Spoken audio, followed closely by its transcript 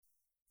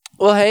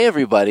Well, hey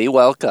everybody,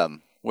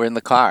 welcome. We're in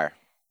the car.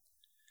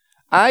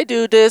 I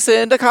do this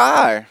in the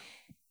car.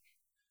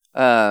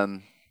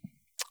 Um,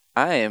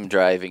 I am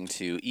driving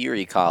to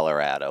Erie,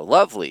 Colorado.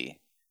 Lovely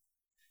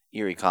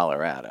Erie,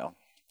 Colorado.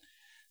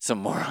 Some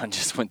moron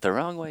just went the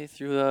wrong way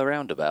through a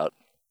roundabout.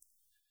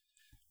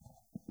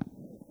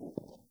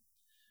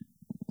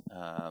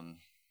 Um,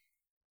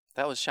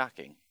 that was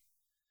shocking.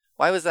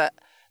 Why was that?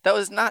 That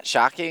was not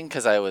shocking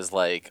because I was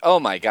like, oh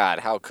my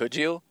god, how could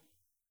you?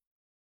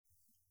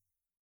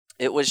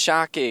 It was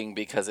shocking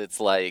because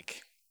it's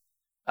like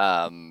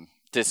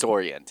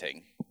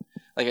disorienting.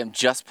 Like I'm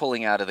just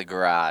pulling out of the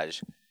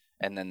garage,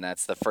 and then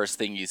that's the first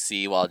thing you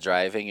see while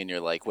driving, and you're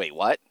like, wait,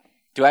 what?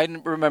 Do I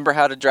remember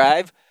how to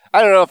drive?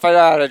 I don't know if I know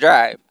how to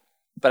drive,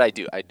 but I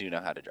do. I do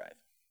know how to drive.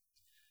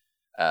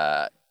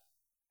 Uh,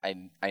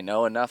 I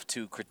know enough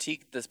to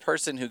critique this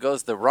person who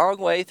goes the wrong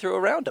way through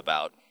a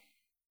roundabout.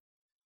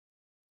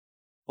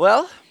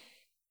 Well,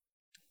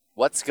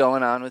 what's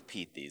going on with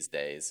Pete these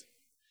days?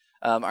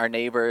 Our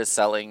neighbor is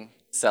selling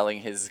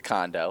his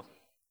condo,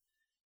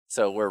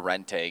 so we're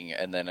renting,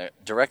 and then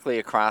directly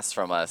across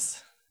from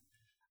us,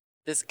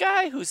 this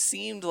guy who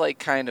seemed like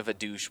kind of a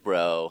douche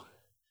bro,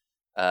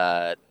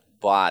 uh,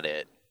 bought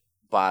it,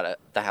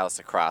 the house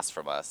across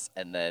from us,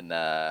 and then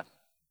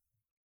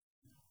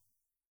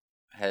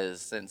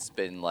has since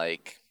been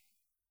like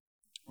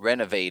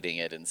renovating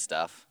it and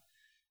stuff.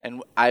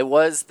 And I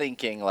was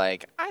thinking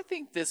like, I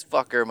think this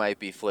fucker might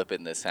be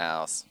flipping this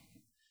house.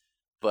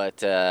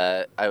 But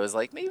I was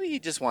like, maybe he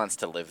just wants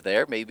to live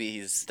there. Maybe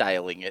he's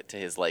styling it to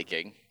his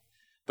liking.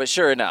 But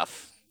sure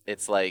enough,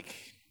 it's like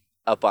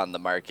up on the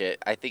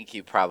market. I think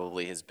he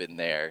probably has been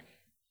there,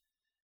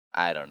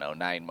 I don't know,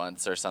 9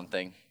 months or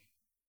something.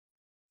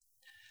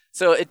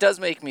 So it does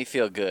make me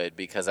feel good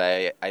because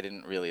I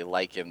didn't really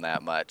like him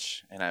that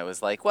much. And I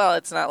was like, well,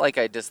 it's not like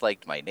I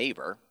disliked my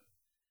neighbor.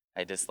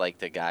 I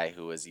disliked a guy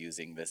who was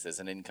using this as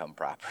an income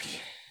property.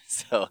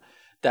 So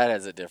that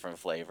has a different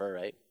flavor,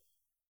 right?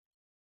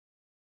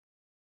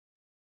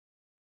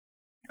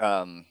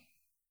 Um,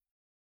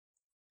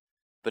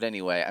 but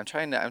anyway, I'm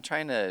trying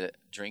to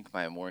drink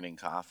my morning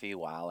coffee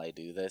while I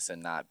do this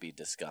and not be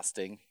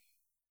disgusting.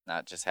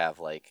 Not just have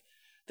like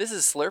this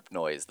is Slurp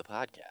Noise, the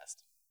podcast.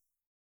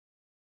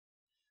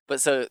 But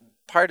so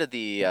part of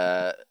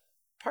the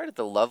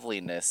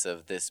loveliness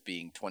of this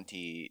being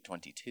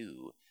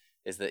 2022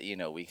 is that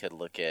we could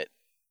look at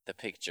the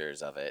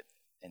pictures of it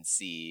and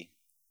see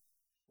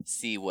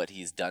what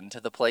he's done to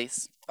the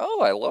place.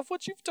 Oh, I love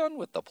what you've done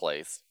with the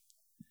place.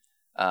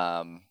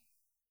 Um,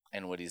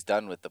 and what he's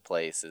done with the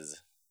place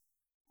is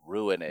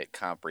ruin it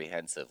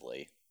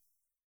comprehensively.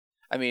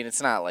 I mean,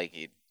 it's not like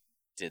he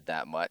did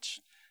that much.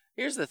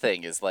 Here's the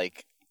thing is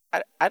like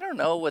I don't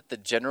know what the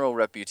general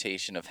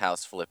reputation of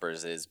house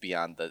flippers is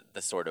beyond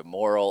the sort of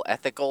moral,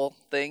 ethical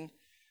thing,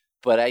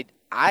 but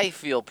I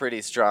feel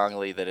pretty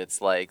strongly that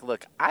it's like,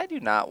 look, I do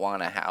not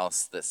want a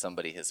house that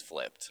somebody has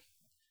flipped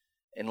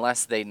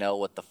unless they know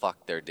what the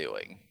fuck they're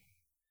doing.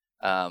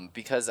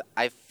 Because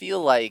I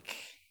feel like,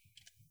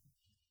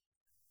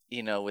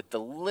 with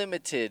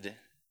the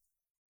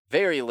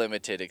very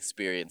limited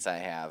experience I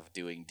have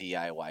doing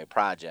DIY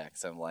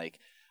projects, I'm like,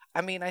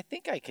 I mean, I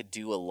think I could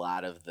do a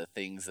lot of the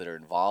things that are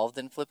involved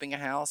in flipping a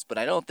house, but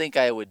I don't think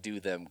I would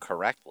do them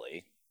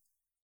correctly.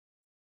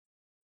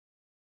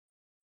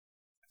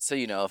 So,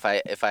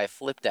 if I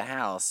flipped a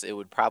house, it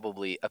would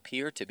probably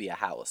appear to be a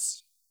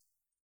house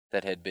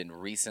that had been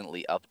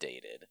recently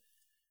updated,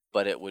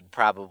 but it would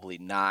probably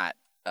not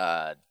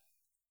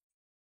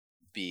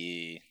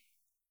be.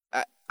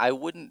 I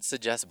wouldn't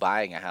suggest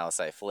buying a house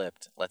I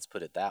flipped. Let's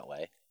put it that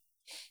way.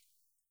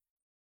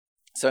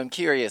 So I'm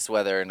curious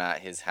whether or not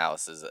his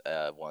house is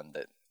one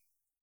that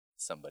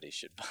somebody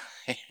should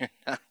buy or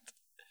not.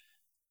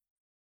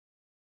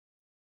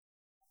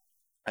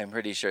 I'm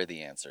pretty sure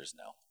the answer is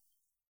no.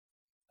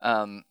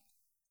 Um,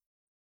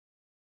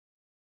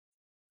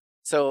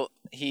 so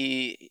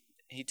he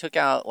took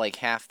out like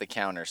half the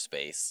counter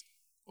space,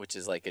 which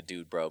is like a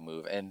dude bro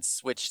move, and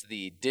switched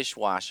the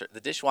dishwasher.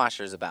 The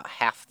dishwasher is about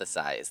half the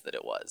size that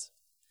it was.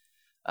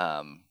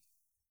 Um,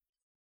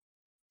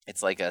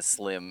 it's like a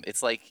slim.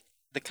 It's like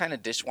the kind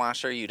of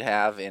dishwasher you'd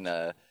have in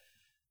a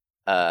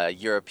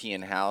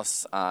European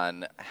house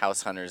on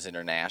House Hunters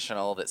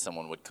International that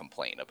someone would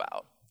complain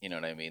about. You know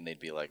what I mean? They'd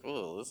be like,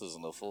 "Oh, this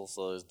isn't a full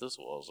size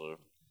dishwasher."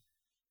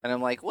 And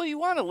I'm like, "Well, you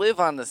want to live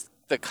on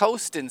the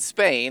coast in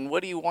Spain?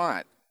 What do you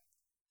want?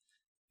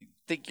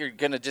 Think you're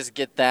gonna just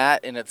get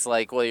that?" And it's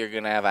like, "Well, you're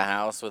gonna have a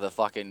house with a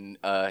fucking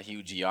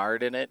huge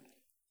yard in it."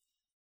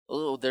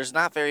 Oh, there's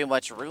not very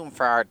much room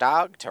for our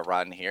dog to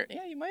run here.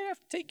 Yeah, you might have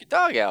to take your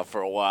dog out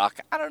for a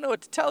walk. I don't know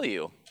what to tell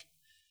you.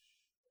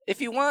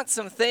 If you want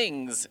some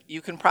things,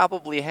 you can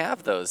probably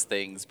have those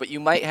things, but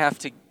you might have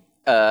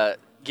to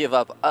give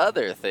up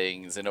other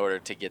things in order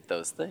to get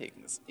those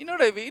things. You know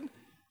what I mean?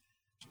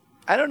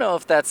 I don't know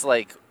if that's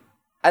like,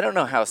 I don't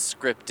know how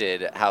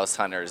scripted House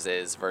Hunters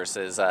is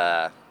versus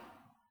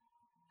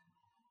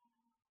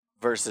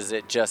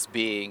it just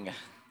being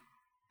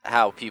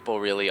how people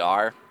really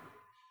are.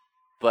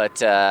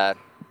 But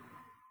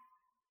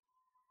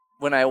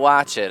when I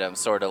watch it, I'm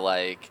sort of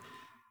like,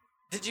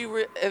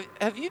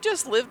 have you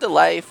just lived a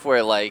life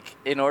where like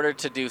in order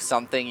to do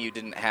something you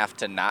didn't have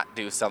to not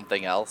do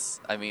something else?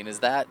 I mean, is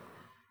that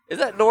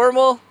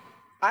normal?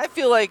 I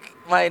feel like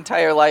my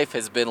entire life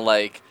has been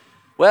like,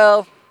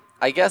 well,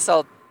 I guess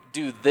I'll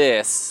do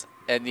this,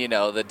 and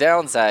the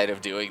downside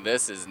of doing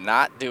this is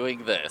not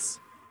doing this.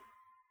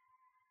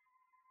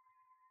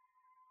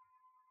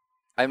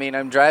 I mean,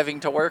 I'm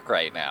driving to work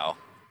right now.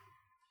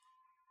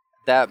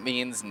 That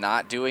means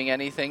not doing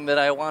anything that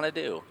I want to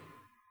do.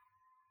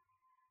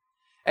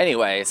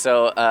 Anyway,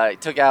 so I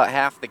took out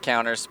half the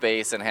counter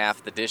space and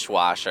half the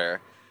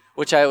dishwasher,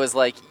 which I was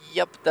like,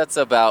 yep, that's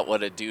about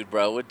what a dude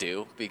bro would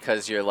do,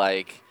 because you're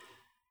like,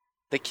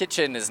 the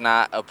kitchen is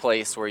not a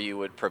place where you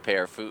would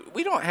prepare food.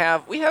 We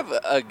have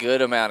a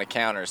good amount of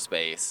counter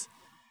space,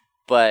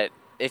 but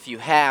if you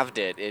halved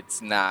it,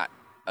 it's not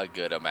a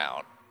good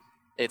amount.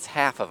 It's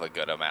half of a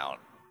good amount.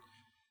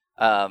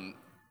 Um,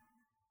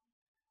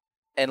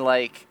 and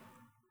like,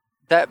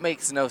 that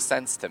makes no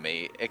sense to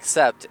me,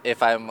 except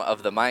if I'm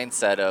of the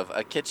mindset of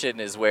a kitchen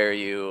is where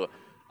you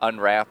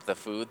unwrap the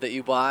food that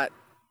you bought,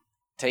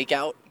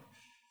 takeout,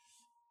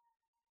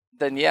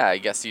 then yeah, I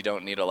guess you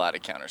don't need a lot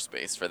of counter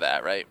space for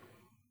that, right?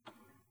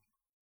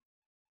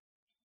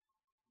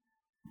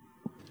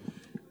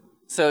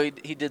 So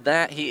he did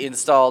that. He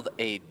installed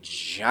a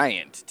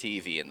giant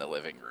TV in the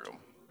living room.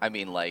 I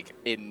mean, like,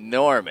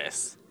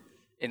 enormous.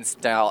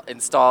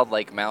 Installed,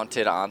 like,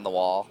 mounted on the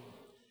wall.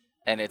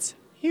 And it's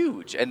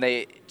huge. And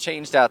they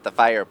changed out the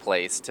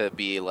fireplace to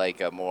be,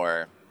 like, a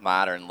more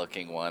modern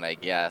looking one, I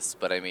guess.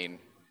 But, I mean,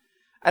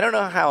 I don't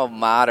know how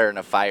modern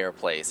a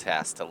fireplace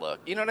has to look.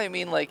 You know what I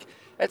mean? Like,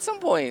 at some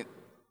point,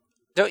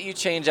 don't you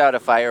change out a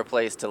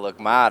fireplace to look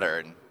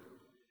modern?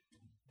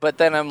 But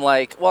then I'm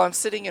like, well, I'm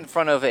sitting in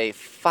front of a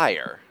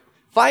fire.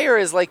 Fire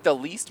is like the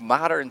least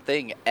modern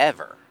thing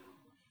ever.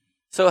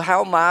 So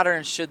how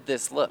modern should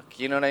this look?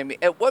 You know what I mean?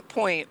 At what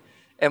point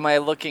am I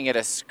looking at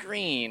a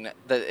screen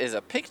that is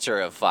a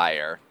picture of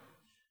fire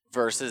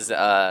versus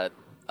a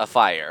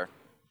fire?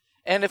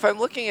 And if I'm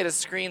looking at a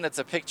screen that's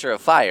a picture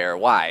of fire,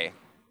 why?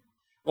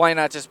 Why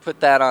not just put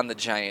that on the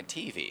giant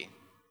TV?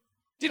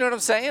 Do you know what I'm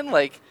saying?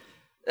 Like,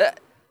 uh,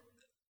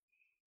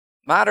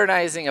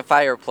 modernizing a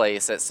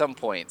fireplace at some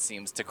point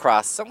seems to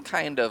cross some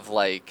kind of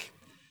like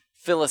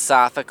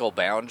philosophical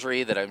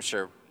boundary that I'm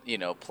sure,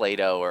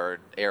 Plato or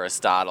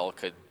Aristotle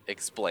could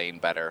explain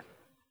better,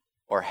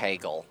 or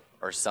Hegel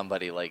or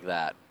somebody like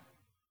that.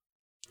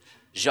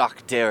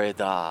 Jacques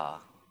Derrida.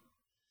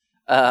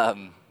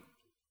 Um,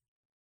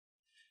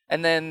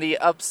 and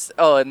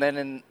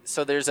then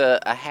so there's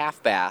a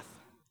half bath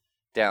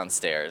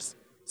downstairs.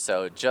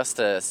 So just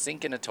a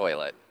sink and a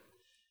toilet.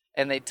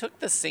 And they took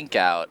the sink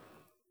out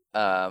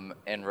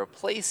and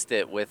replaced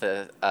it with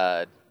a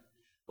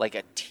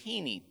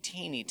teeny,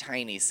 teeny,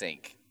 tiny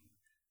sink.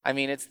 I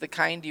mean, it's the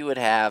kind you would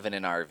have in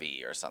an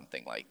RV or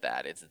something like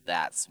that. It's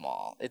that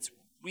small. It's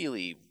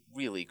really,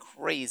 really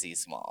crazy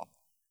small.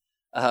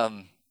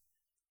 Um,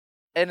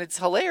 and it's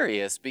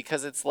hilarious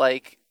because it's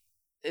like,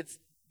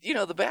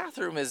 the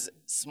bathroom is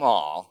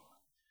small,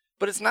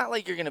 but it's not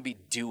like you're going to be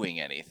doing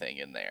anything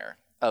in there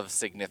of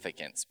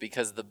significance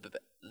because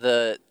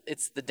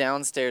it's the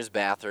downstairs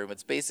bathroom.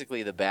 It's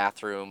basically the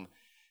bathroom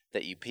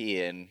that you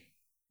pee in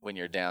when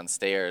you're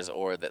downstairs,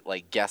 or that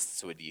like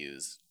guests would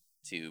use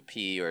to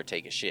pee or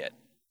take a shit.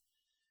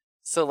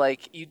 So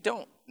like you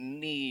don't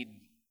need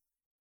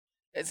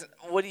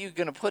what are you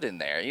gonna put in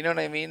there? You know what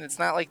I mean? It's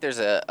not like there's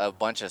a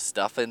bunch of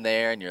stuff in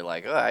there and you're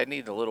like, oh, I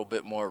need a little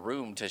bit more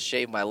room to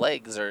shave my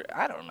legs, or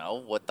I don't know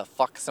what the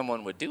fuck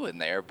someone would do in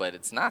there, but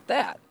it's not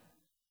that.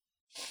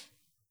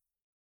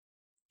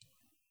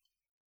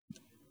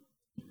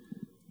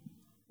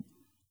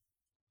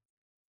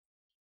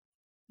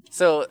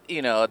 So,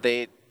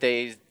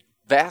 they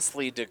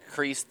vastly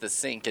decreased the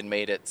sink and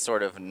made it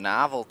sort of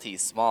novelty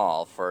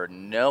small for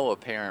no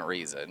apparent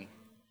reason.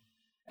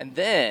 And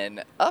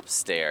then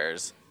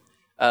upstairs,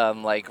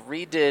 like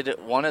redid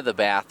one of the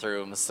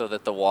bathrooms so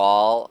that the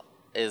wall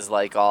is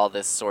like all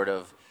this sort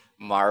of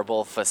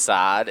marble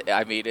facade.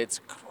 I mean, it's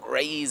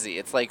crazy.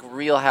 It's like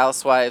Real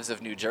Housewives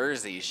of New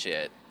Jersey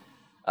shit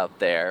up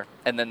there.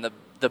 And then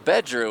the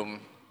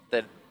bedroom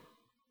that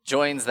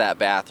joins that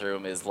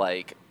bathroom is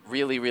like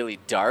really, really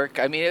dark.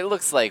 I mean, it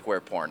looks like where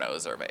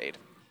pornos are made,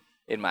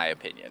 in my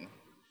opinion.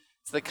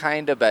 It's the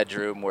kind of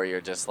bedroom where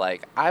you're just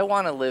like, I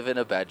want to live in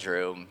a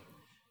bedroom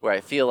where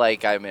I feel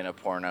like I'm in a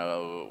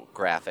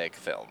pornographic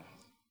film,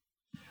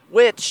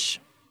 which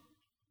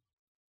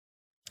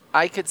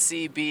I could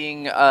see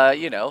being,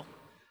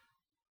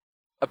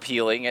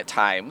 appealing at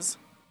times.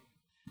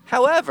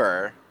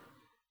 However,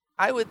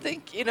 I would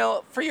think,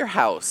 for your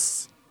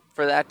house,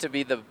 for that to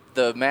be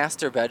the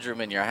master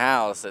bedroom in your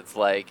house, it's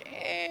like,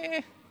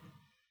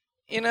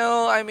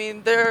 I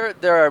mean, there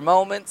are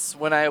moments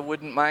when I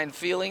wouldn't mind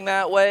feeling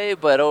that way,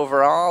 but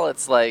overall,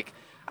 it's like,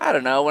 I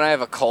don't know, when I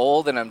have a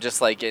cold and I'm just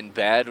like in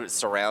bed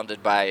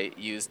surrounded by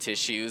used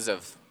tissues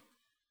of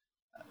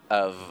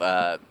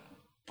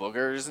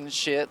boogers and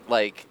shit,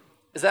 like,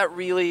 is that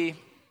really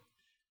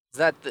Is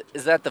that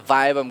the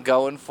vibe I'm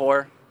going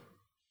for?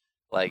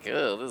 Like,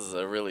 oh, this is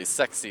a really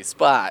sexy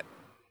spot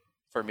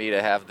for me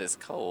to have this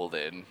cold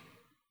in.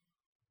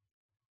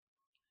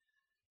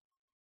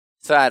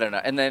 So I don't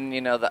know. And then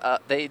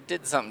they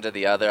did something to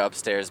the other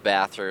upstairs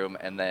bathroom,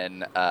 and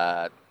then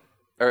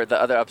or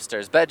the other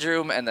upstairs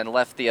bedroom, and then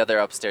left the other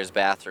upstairs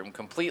bathroom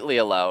completely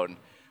alone,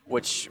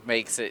 which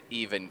makes it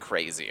even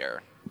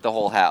crazier. The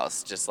whole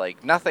house, just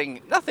like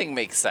nothing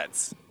makes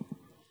sense.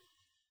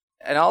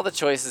 And all the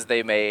choices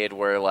they made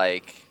were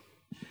like,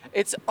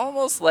 it's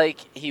almost like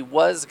he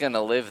was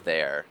gonna live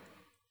there,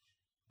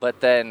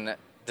 but then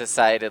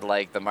decided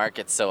like the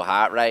market's so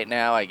hot right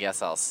now, I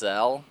guess I'll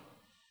sell.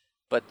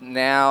 But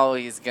now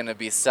he's gonna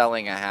be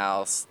selling a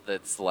house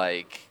that's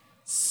like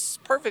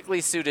perfectly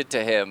suited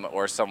to him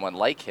or someone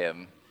like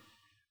him,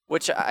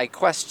 which I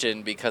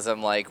question because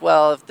I'm like,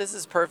 well, if this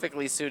is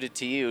perfectly suited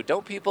to you,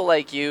 don't people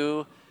like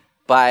you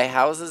buy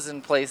houses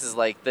in places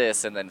like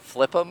this and then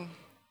flip them,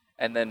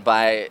 and then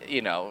buy,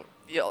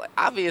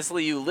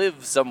 obviously you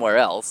live somewhere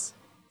else,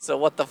 so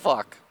what the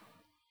fuck?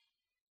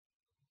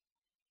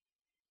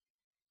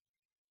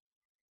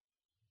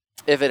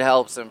 If it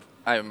helps,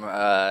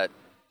 I'm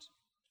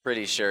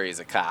pretty sure he's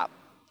a cop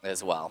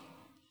as well.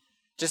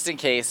 Just in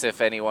case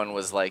if anyone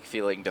was like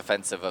feeling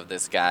defensive of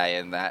this guy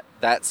and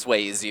that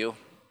sways you.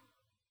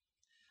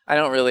 I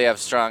don't really have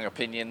strong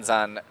opinions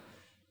on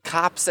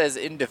cops as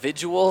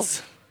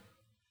individuals.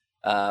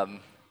 Um,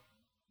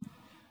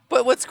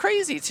 but what's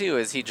crazy too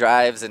is he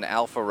drives an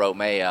Alfa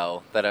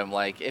Romeo that I'm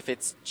like, if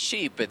it's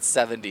cheap, it's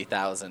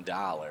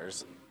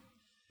 $70,000.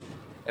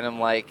 And I'm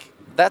like,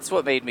 that's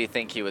what made me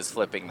think he was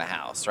flipping the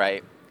house,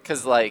 right?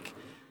 Because like,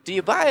 do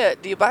you buy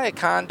a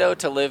condo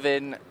to live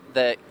in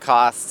that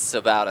costs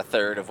about a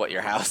third of what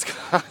your house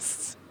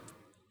costs?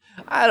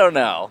 I don't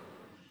know.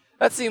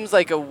 That seems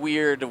like a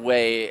weird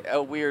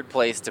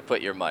place to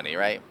put your money,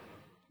 right?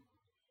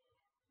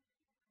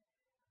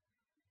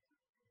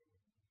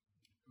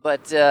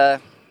 But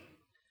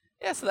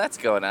yeah, so that's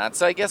going on.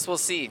 So I guess we'll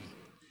see.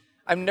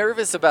 I'm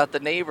nervous about the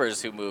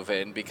neighbors who move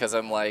in because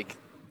I'm like,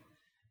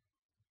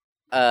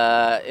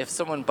 if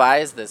someone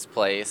buys this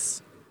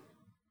place,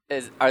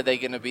 are they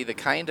going to be the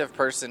kind of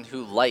person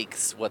who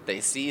likes what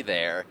they see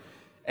there?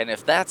 And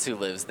if that's who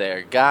lives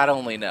there, God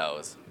only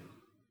knows.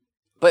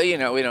 But we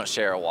don't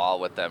share a wall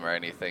with them or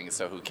anything,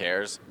 so who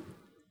cares?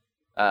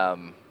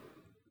 Um,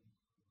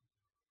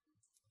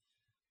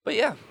 but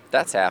yeah,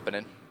 that's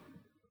happening.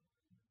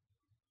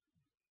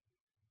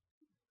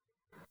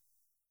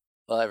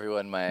 Well,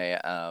 everyone, my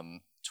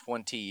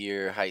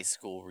 20-year high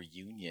school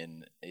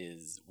reunion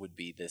would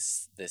be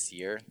this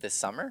year, this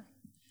summer.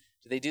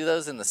 Do they do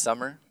those in the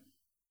summer?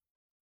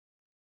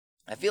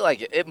 I feel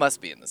like it must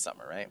be in the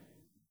summer, right?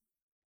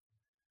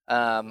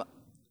 Um,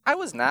 I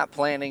was not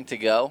planning to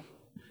go.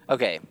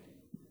 Okay,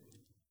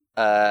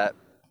 uh,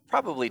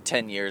 probably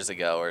 10 years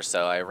ago or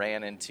so, I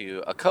ran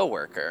into a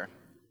coworker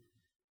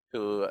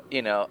who,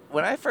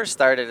 when I first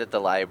started at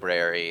the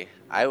library,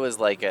 I was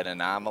like an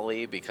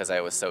anomaly because I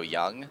was so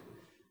young.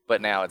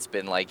 But now it's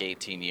been like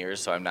 18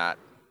 years, so I'm not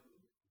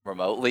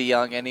remotely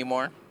young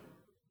anymore.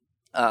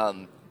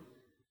 Um,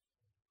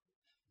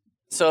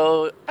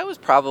 so I was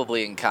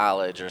probably in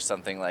college or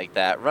something like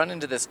that. Run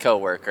into this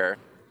coworker,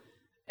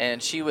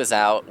 and she was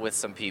out with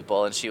some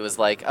people, and she was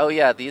like, "Oh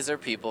yeah, these are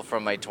people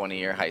from my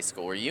 20-year high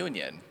school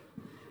reunion."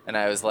 And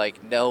I was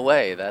like, "No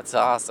way, that's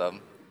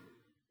awesome."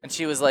 And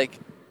she was like,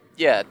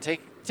 "Yeah,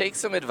 take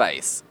some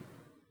advice.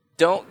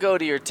 Don't go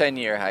to your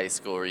 10-year high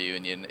school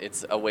reunion.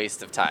 It's a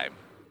waste of time."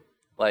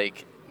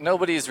 Like,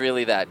 nobody's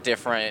really that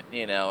different.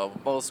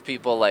 Most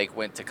people like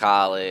went to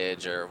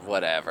college or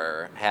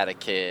whatever, had a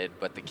kid,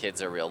 but the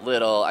kids are real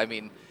little. I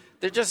mean,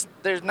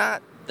 they're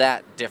not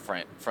that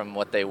different from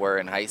what they were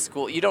in high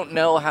school. You don't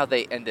know how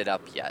they ended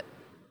up yet.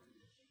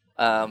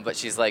 But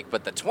she's like,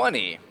 but the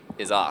 20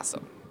 is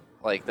awesome.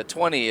 Like, the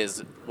 20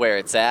 is where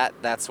it's at.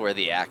 That's where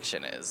the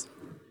action is.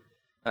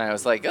 And I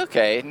was like,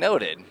 okay,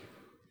 noted.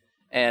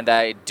 And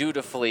I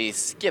dutifully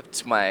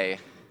skipped my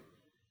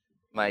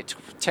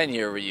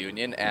 10-year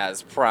reunion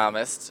as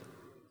promised.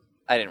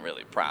 I didn't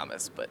really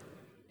promise, but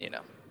you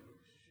know.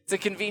 It's a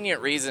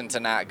convenient reason to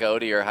not go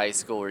to your high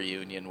school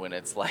reunion when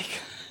it's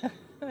like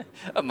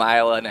a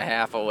mile and a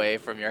half away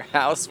from your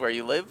house where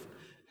you live.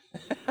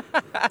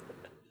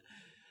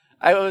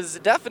 I was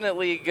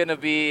definitely going to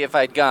be, if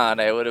I'd gone,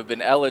 I would have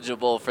been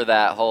eligible for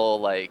that whole,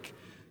 like,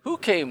 who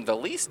came the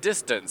least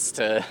distance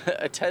to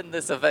attend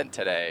this event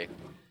today?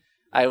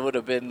 I would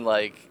have been,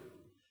 like,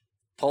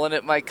 pulling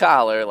at my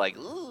collar, like,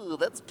 ooh,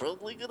 that's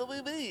probably going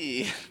to be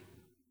me.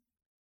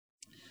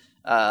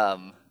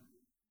 Um,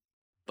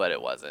 but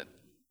it wasn't.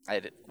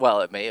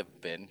 Well, it may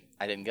have been.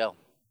 I didn't go.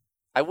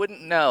 I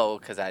wouldn't know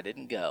because I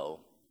didn't go.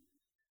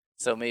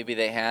 So maybe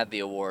they had the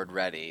award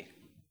ready,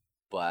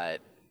 but,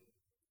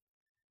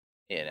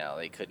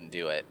 they couldn't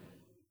do it.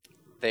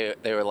 They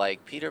were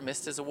like, Peter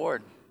missed his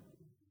award.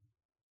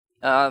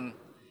 Um,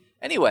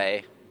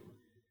 anyway,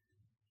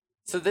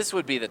 so this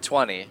would be the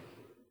 20,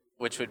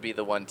 which would be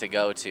the one to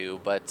go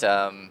to, but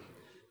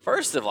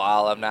First of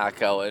all, I'm not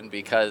going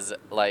because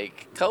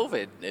like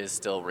COVID is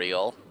still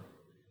real.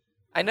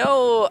 I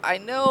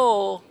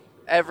know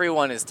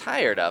everyone is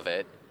tired of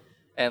it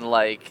and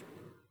like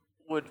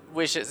would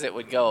wishes it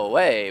would go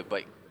away,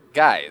 but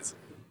guys,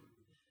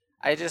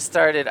 I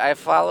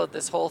followed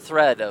this whole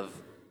thread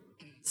of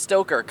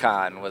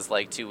StokerCon was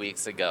like 2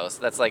 weeks ago. So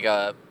that's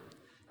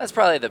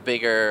probably the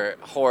bigger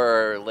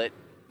horror lit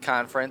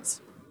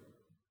conference.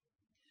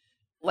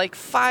 Like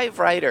 5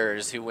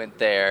 writers who went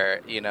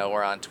there,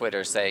 were on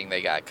Twitter saying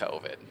they got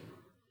COVID.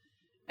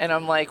 And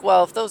I'm like,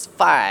 well, if those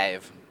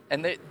 5,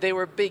 and they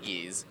were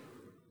biggies,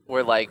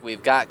 were like,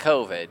 we've got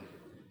COVID,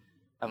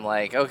 I'm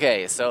like,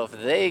 okay, so if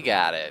they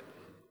got it,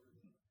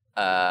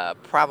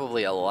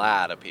 probably a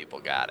lot of people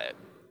got it.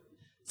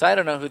 So I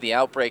don't know who the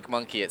outbreak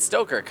monkey at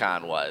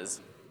StokerCon was,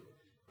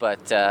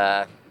 but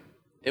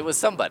it was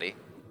somebody.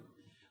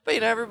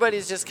 But,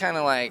 everybody's just kind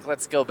of like,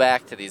 let's go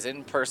back to these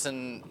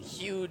in-person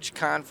huge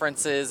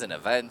conferences and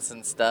events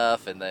and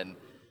stuff, and then,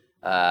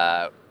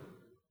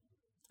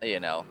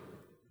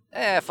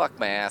 fuck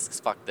masks,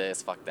 fuck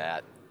this, fuck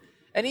that.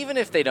 And even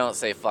if they don't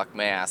say fuck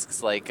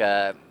masks, like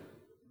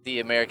the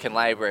American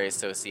Library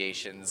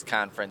Association's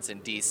conference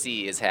in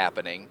D.C. is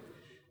happening,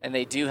 and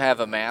they do have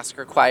a mask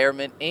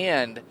requirement,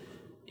 and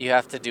you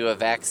have to do a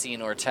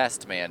vaccine or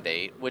test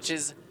mandate, which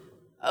is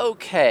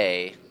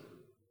okay,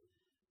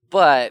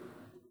 but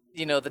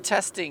the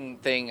testing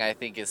thing I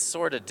think is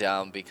sort of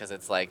dumb because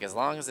it's like as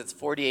long as it's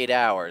 48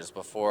 hours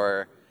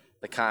before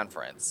the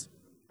conference,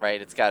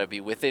 right? It's got to be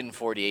within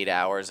 48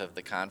 hours of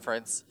the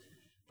conference.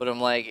 But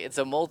I'm like, it's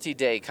a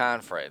multi-day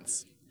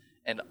conference.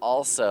 And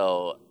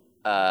also,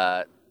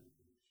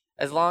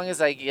 as long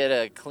as I get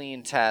a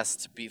clean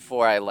test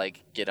before I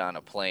like get on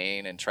a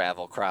plane and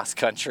travel cross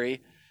country,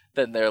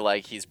 then they're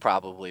like, he's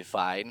probably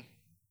fine.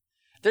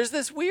 There's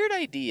this weird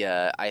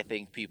idea I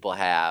think people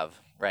have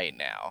right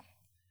now.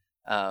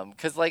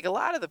 Because, like, a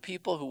lot of the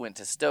people who went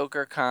to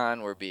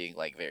StokerCon were being,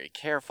 like, very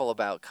careful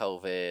about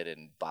COVID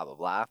and blah, blah,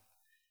 blah.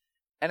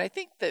 And I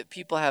think that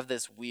people have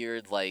this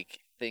weird,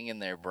 like, thing in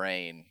their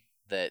brain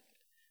that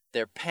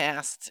their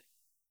past,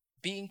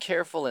 being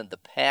careful in the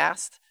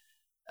past,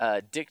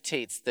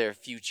 dictates their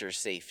future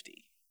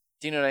safety.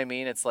 Do you know what I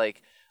mean? It's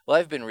like, well,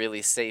 I've been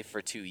really safe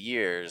for 2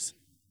 years,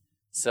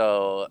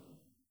 so,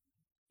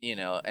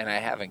 and I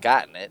haven't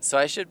gotten it, so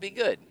I should be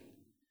good.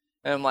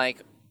 And I'm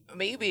like,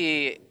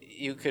 maybe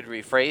you could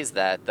rephrase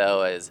that,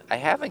 though, as I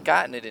haven't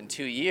gotten it in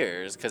 2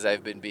 years because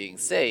I've been being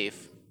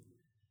safe.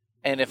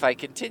 And if I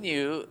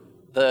continue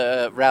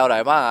the route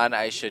I'm on,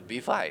 I should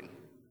be fine.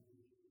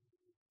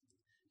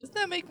 Doesn't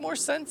that make more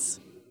sense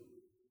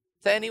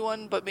to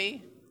anyone but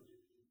me?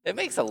 It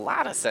makes a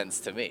lot of sense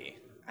to me.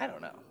 I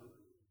don't know.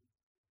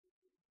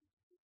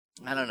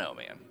 I don't know,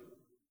 man.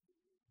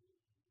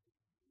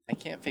 I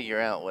can't figure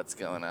out what's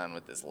going on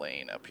with this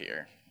lane up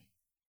here.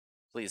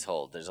 Please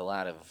hold. There's a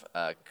lot of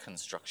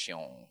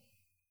construction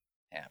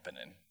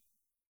happening.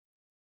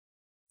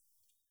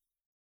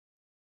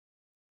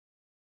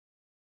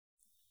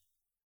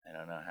 I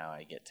don't know how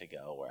I get to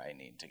go where I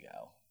need to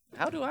go.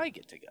 How do I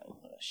get to go?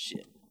 Oh,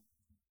 shit.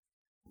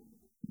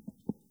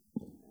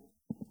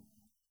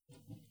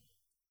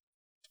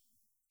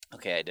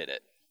 Okay, I did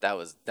it. That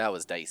was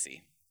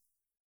dicey.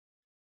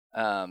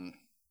 So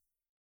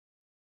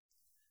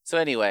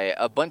anyway,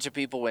 a bunch of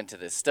people went to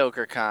this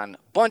StokerCon.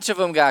 Bunch of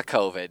them got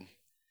COVID.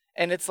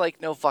 And it's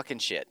like no fucking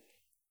shit.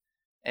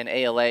 And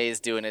ALA is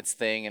doing its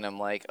thing, and I'm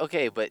like,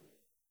 okay, but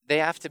they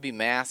have to be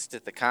masked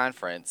at the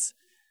conference.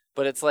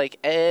 But it's like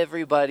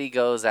everybody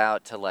goes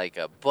out to like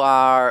a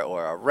bar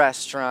or a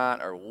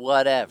restaurant or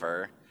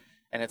whatever.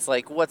 And it's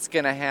like, what's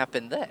going to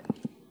happen then?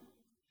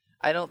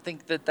 I don't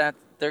think that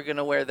they're going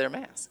to wear their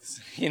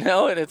masks,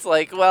 And it's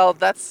like, well,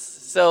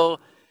 so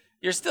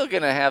you're still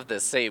going to have the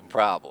same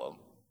problem.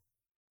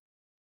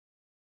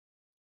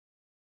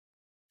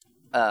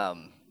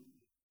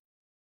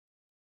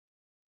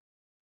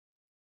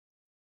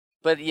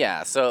 But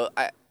yeah, so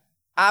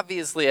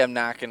obviously I'm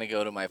not going to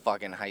go to my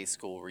fucking high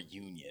school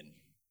reunion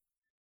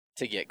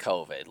to get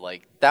COVID.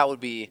 Like, that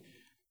would be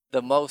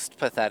the most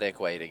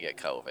pathetic way to get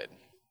COVID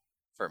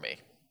for me.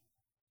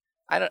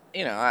 I don't,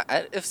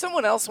 if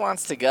someone else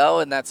wants to go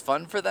and that's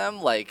fun for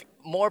them, like,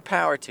 more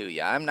power to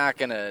you. I'm not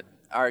going to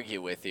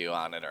argue with you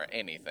on it or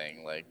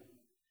anything. Like,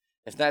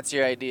 if that's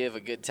your idea of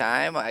a good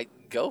time, I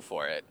go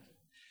for it.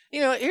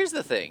 Here's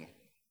the thing.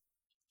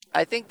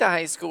 I think the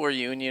high school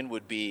reunion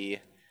would be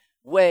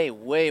way,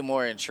 way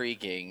more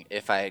intriguing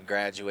if I had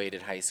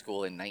graduated high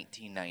school in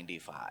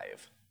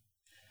 1995.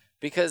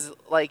 Because,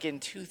 like, in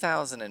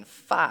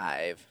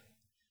 2005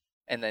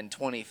 and then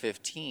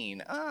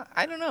 2015,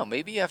 I don't know,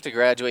 maybe you have to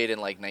graduate in,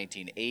 like,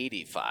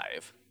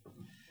 1985.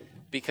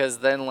 Because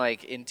then,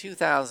 like, in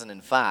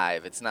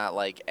 2005, it's not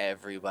like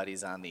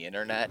everybody's on the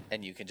internet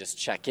and you can just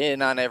check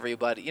in on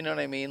everybody. You know what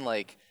I mean?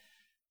 Like,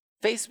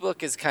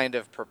 Facebook is kind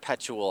of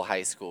perpetual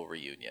high school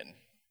reunion.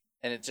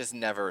 And it just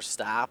never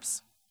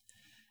stops.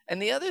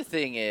 And the other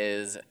thing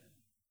is,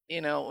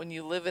 when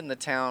you live in the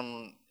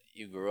town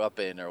you grew up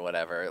in or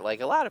whatever,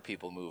 like, a lot of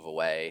people move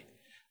away.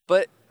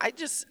 But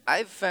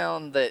I've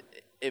found that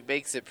it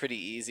makes it pretty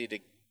easy to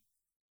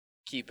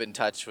keep in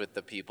touch with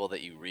the people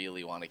that you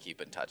really want to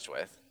keep in touch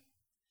with.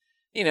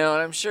 And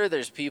I'm sure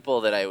there's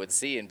people that I would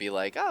see and be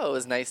like, "Oh, it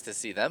was nice to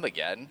see them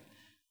again."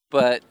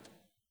 But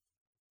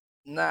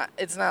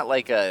it's not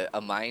like a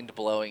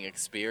mind-blowing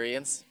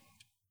experience.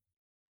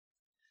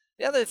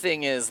 The other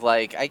thing is,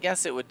 like, I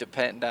guess it would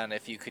depend on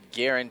if you could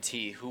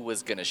guarantee who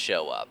was going to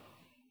show up.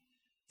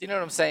 Do you know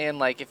what I'm saying?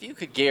 Like, if you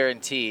could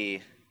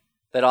guarantee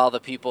that all the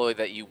people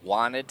that you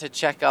wanted to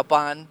check up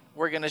on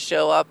were going to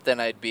show up,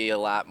 then I'd be a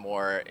lot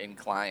more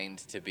inclined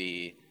to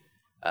be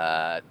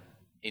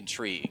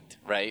intrigued,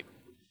 right?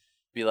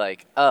 Be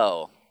like,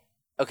 oh,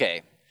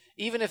 okay.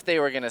 Even if they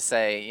were going to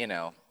say,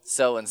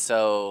 so and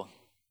so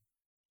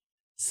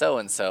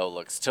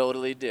looks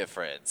totally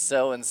different.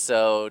 So and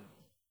so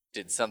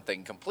did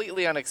something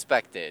completely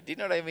unexpected. Do you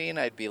know what I mean?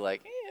 I'd be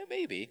like,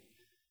 maybe.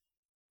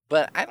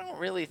 But I don't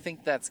really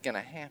think that's going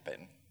to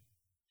happen.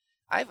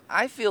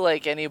 I feel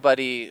like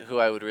anybody who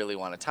I would really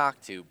want to talk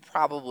to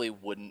probably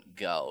wouldn't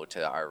go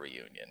to our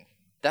reunion.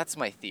 That's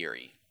my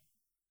theory.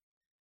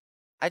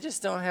 I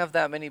just don't have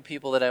that many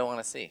people that I want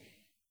to see.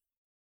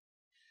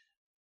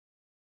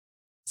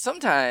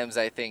 Sometimes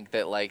I think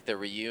that, like, the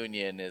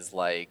reunion is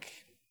like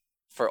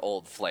for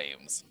old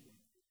flames.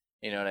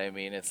 You know what I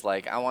mean? It's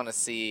like, I want to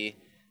see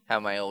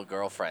how my old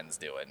girlfriend's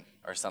doing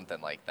or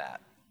something like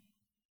that.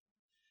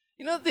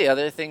 The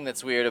other thing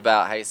that's weird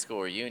about high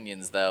school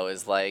reunions, though,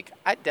 is like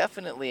I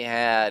definitely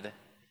had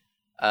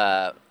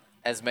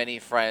as many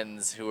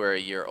friends who are a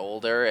year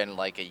older and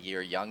like a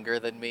year younger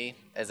than me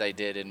as I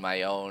did in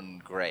my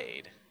own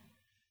grade.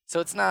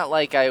 So it's not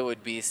like I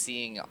would be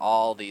seeing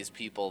all these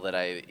people that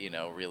I,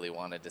 really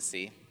wanted to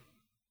see.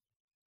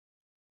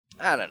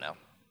 I don't know.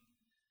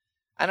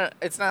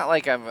 It's not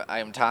like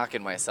I'm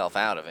talking myself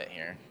out of it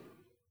here,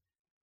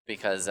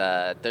 because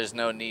there's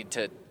no need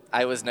to.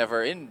 I was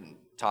never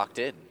talked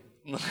in.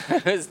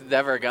 I was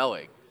never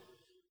going.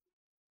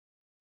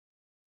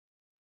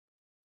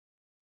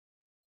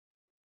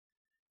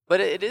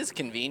 But it is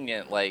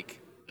convenient, like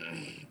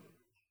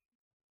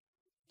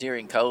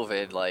during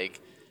COVID, like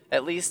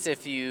at least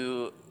if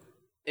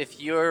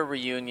your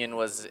reunion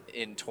was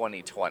in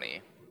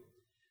 2020,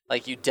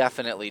 like you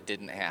definitely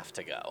didn't have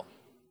to go.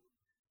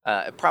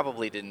 It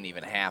probably didn't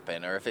even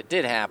happen, or if it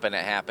did happen,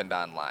 it happened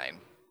online.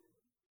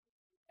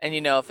 And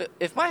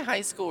if my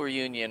high school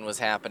reunion was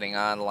happening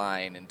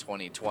online in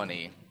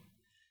 2020,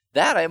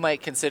 that I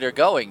might consider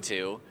going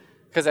to,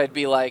 because I'd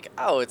be like,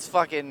 oh, it's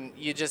fucking,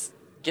 you just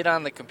get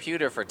on the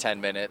computer for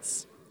 10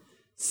 minutes,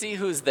 see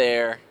who's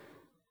there,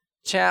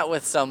 chat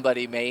with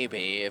somebody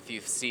maybe, if you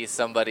see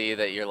somebody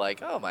that you're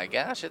like, oh my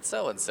gosh, it's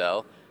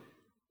so-and-so,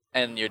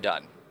 and you're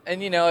done.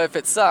 And if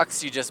it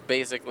sucks, you just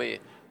basically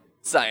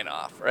sign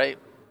off, right?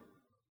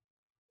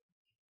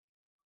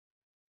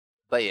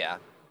 But yeah,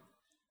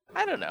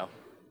 I don't know.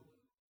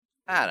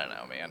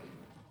 Man.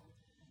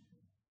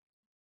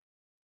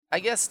 I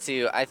guess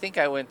too, I think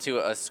I went to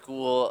a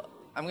school,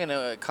 I'm going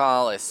to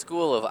call a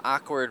school of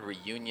awkward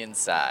reunion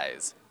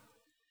size,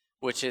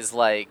 which is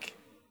like,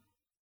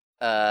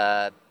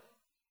 it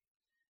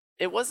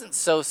wasn't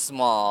so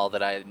small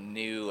that I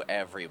knew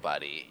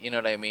everybody. You know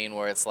what I mean?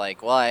 Where it's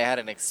like, well, I had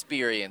an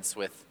experience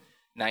with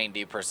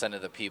 90%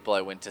 of the people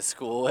I went to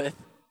school with.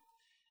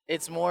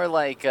 It's more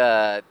like,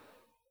 but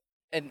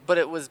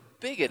it was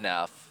big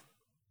enough,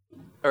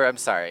 or I'm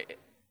sorry,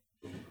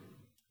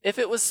 if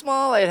it was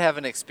small, I'd have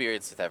an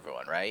experience with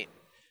everyone, right?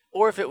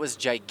 Or if it was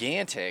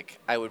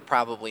gigantic, I would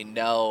probably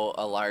know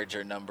a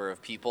larger number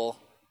of people,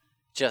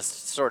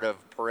 just sort of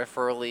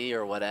peripherally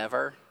or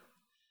whatever.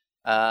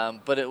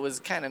 But it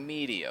was kind of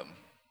medium.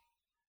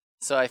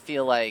 So I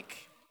feel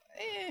like,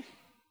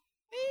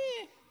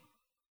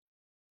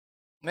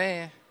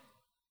 meh,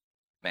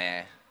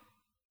 meh,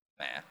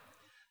 meh.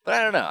 But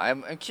I don't know.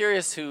 I'm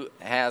curious who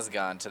has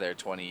gone to their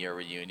 20-year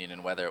reunion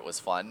and whether it was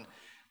fun.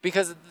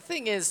 Because the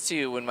thing is,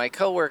 too, when my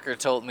coworker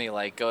told me,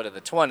 like, go to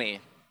the 20,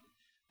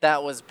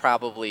 that was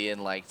probably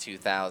in, like,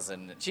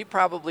 2000. She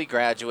probably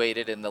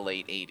graduated in the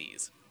late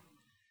 80s.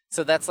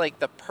 So that's, like,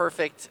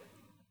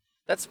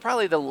 that's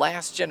probably the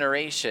last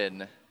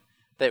generation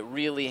that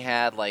really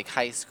had, like,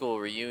 high school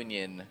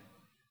reunion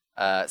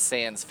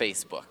sans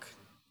Facebook,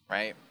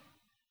 right?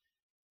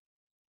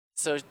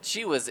 So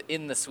she was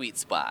in the sweet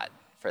spot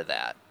for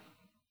that.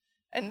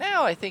 And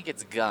now I think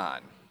it's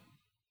gone.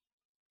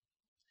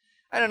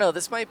 I don't know,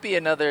 this might be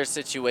another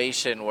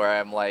situation where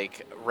I'm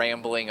like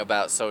rambling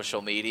about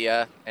social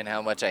media and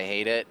how much I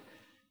hate it,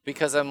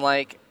 because I'm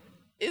like,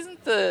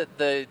 isn't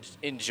the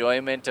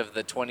enjoyment of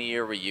the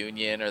 20-year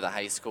reunion or the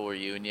high school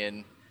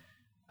reunion,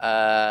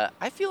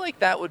 I feel like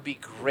that would be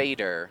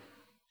greater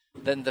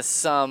than the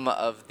sum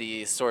of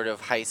the sort of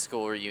high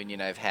school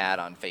reunion I've had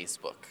on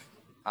Facebook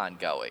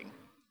ongoing.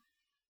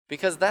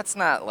 Because that's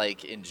not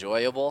like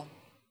enjoyable.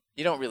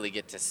 You don't really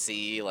get to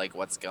see like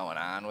what's going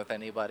on with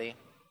anybody.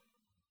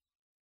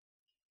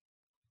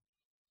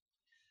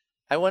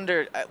 I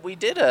wonder, we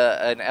did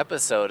an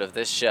episode of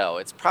this show.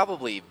 It's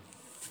probably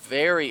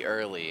very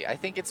early. I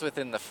think it's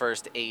within the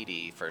first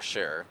 80 for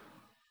sure,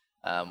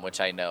 which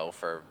I know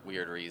for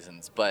weird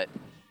reasons. But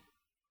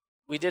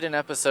we did an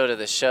episode of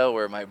the show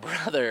where my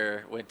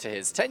brother went to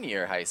his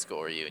 10-year high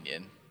school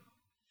reunion.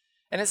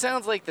 And it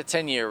sounds like the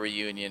 10-year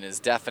reunion is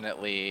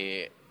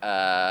definitely,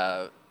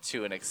 to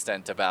an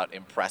extent, about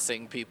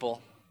impressing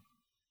people.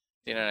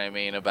 You know what I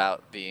mean?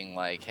 About being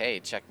like, hey,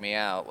 check me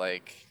out.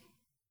 Like,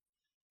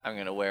 I'm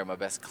going to wear my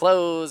best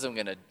clothes. I'm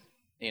going to,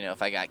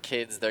 if I got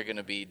kids, they're going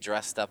to be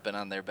dressed up and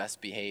on their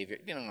best behavior.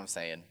 You know what I'm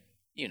saying?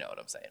 You know what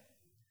I'm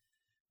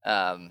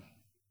saying.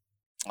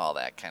 All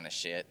that kind of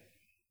shit.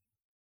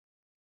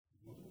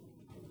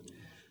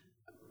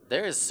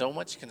 There is so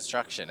much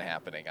construction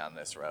happening on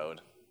this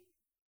road.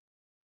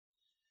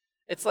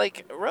 It's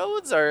like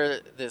roads are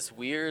this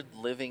weird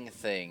living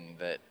thing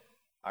that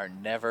are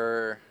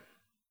never...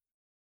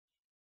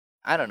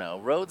 I don't know.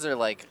 Roads are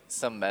like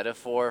some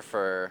metaphor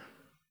for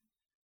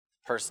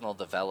personal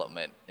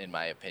development, in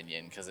my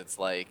opinion, because it's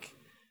like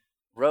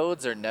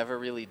roads are never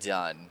really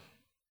done,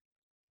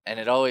 and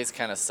it always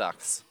kind of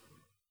sucks.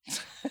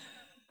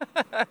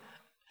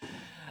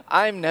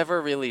 I'm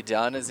never really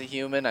done as a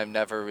human. I'm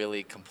never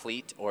really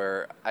complete,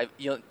 or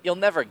you'll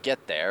never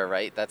get there,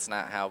 right? That's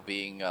not how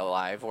being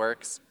alive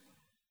works.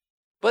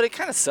 But it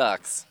kind of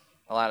sucks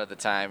a lot of the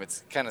time.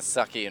 It's kind of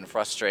sucky and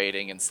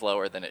frustrating and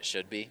slower than it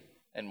should be,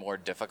 and more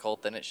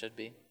difficult than it should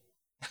be.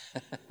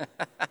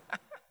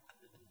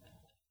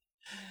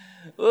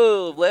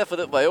 Oh, laughing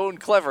at my own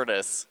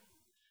cleverness.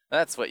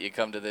 That's what you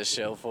come to this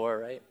show for,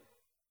 right?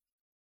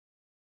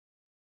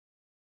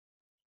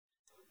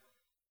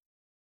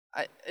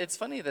 It's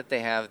funny that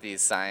they have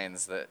these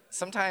signs that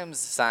sometimes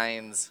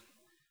signs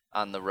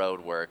on the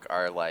road work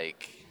are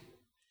like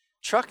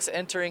trucks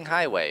entering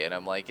highway, and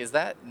I'm like, is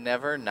that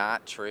never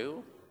not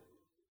true?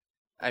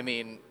 I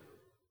mean,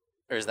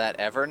 or is that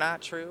ever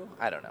not true?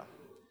 I don't know.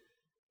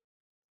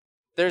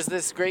 There's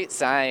this great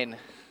sign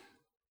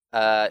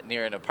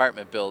near an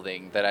apartment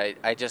building that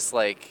I just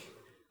like,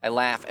 I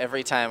laugh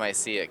every time I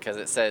see it because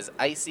it says,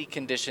 icy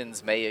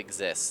conditions may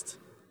exist.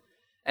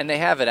 And they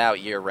have it out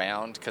year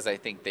round because I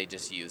think they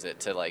just use it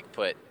to like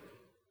put,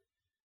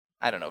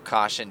 I don't know,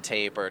 caution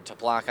tape or to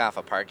block off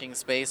a parking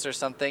space or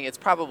something. It's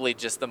probably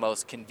just the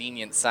most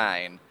convenient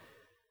sign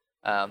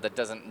that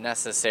doesn't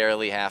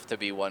necessarily have to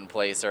be one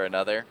place or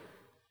another.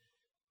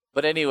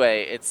 But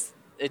anyway,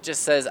 it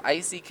just says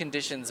icy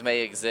conditions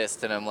may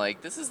exist, and I'm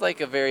like, this is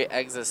like a very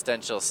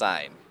existential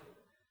sign.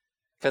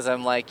 Because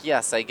I'm like,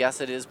 yes, I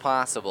guess it is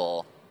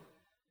possible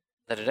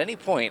that at any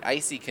point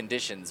icy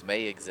conditions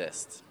may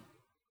exist.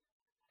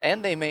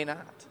 And they may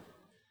not.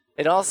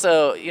 It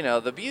also,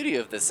 the beauty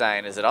of the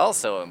sign is it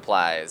also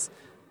implies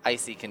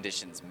icy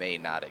conditions may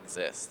not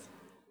exist.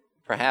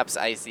 Perhaps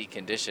icy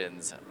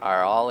conditions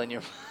are all in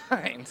your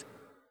mind.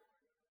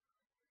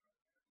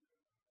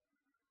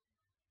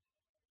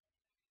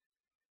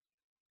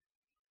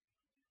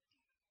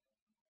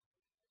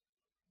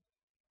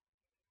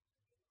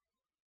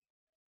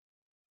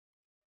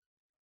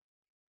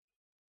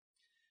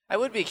 I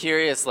would be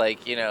curious, like,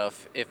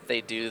 if they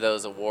do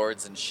those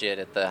awards and shit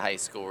at the high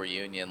school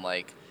reunion,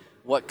 like,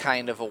 what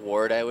kind of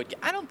award I would get.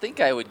 I don't think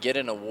I would get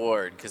an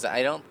award, because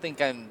I don't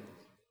think I'm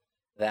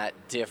that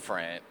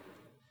different.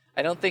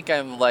 I don't think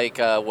I'm, like,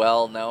 a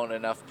well-known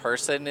enough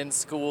person in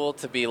school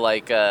to be,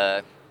 like,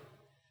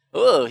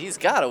 oh, he's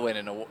got to win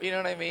an award. You know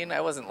what I mean? I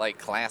wasn't, like,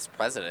 class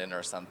president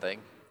or something.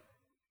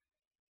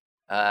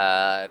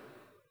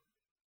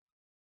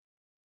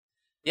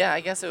 Yeah,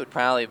 I guess it would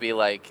probably be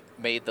like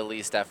made the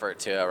least effort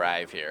to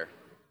arrive here.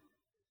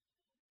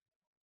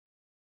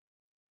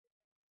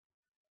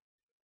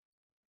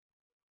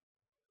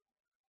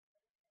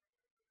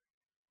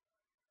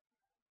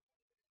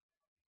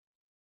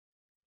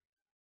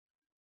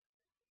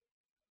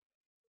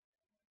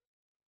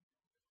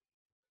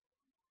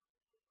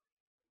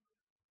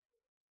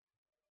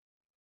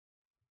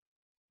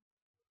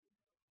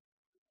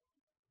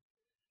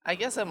 I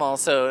guess I'm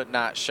also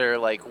not sure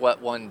like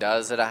what one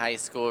does at a high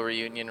school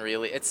reunion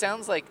really. It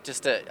sounds like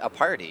just a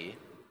party.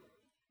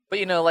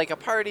 But like a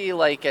party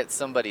like at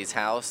somebody's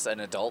house, an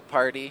adult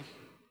party,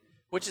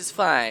 which is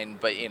fine,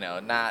 but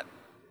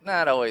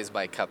not always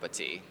my cup of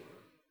tea.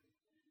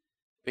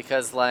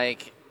 Because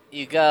like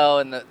you go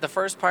and the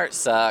first part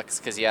sucks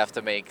because you have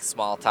to make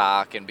small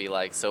talk and be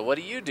like, so what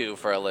do you do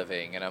for a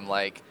living? And I'm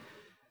like,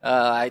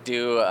 I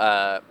do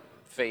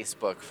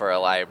Facebook for a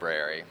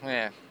library.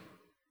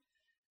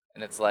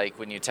 And it's like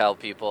when you tell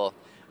people,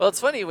 well, it's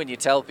funny when you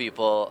tell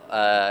people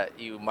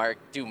you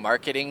do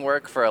marketing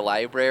work for a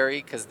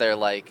library because they're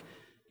like,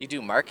 you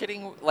do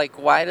marketing? Like,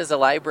 why does a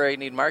library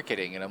need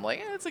marketing? And I'm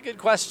like, that's a good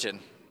question,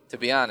 to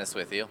be honest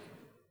with you.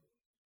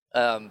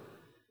 But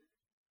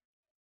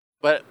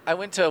I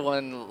went to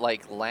one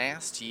like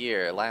last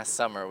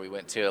summer, we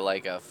went to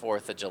like a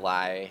 4th of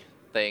July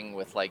thing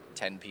with like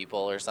 10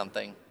 people or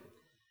something.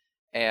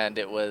 And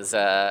it was,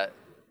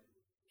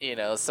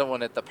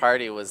 someone at the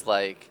party was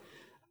like,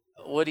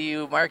 what do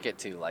you market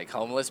to? Like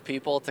homeless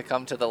people to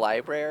come to the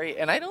library?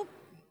 And I don't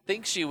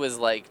think she was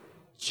like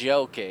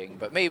joking,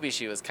 but maybe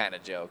she was kind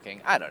of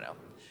joking. I don't know.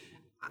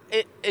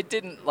 It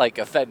didn't like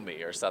offend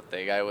me or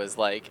something. I was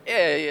like,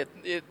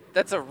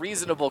 that's a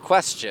reasonable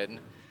question.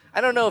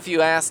 I don't know if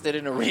you asked it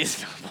in a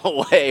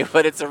reasonable way,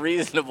 but it's a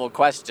reasonable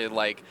question.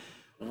 Like,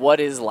 what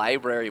is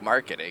library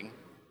marketing?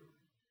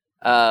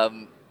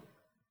 Um,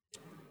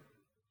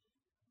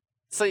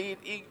 so you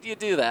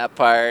do that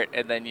part,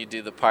 and then you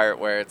do the part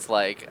where it's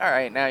like, all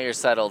right, now you're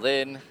settled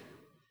in,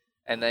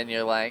 and then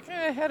you're like,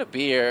 I had a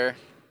beer.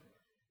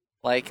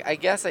 Like, I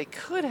guess I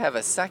could have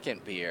a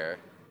second beer,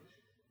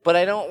 but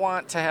I don't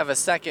want to have a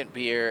second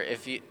beer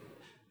if you.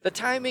 The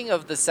timing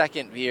of the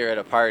second beer at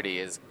a party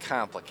is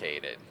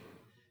complicated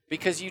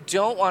because you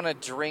don't want to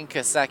drink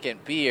a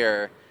second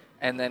beer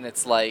and then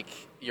it's like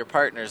your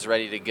partner's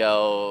ready to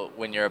go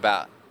when you're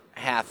about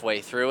halfway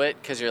through it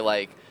because you're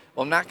like,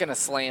 well, I'm not going to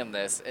slam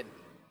this. And,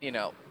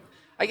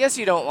 I guess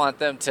you don't want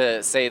them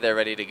to say they're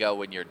ready to go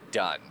when you're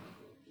done.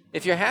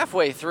 If you're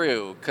halfway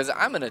through, because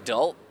I'm an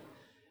adult,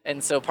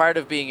 and so part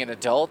of being an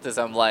adult is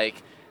I'm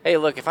like, hey,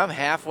 look, if I'm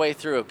halfway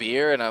through a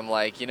beer and I'm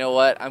like, you know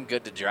what, I'm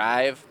good to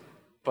drive,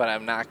 but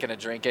I'm not going to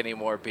drink any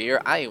more beer,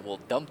 I will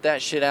dump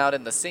that shit out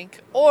in the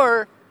sink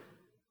or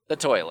the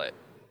toilet.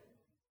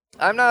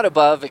 I'm not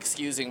above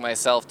excusing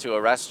myself to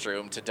a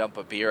restroom to dump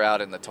a beer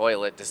out in the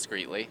toilet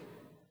discreetly.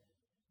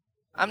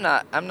 I'm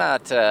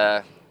not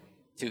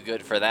too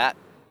good for that.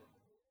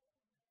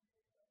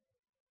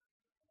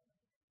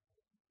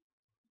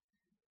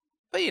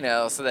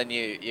 But so then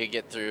you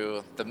get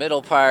through the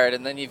middle part,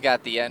 and then you've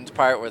got the end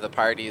part where the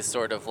party is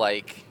sort of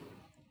like...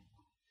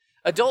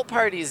 Adult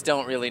parties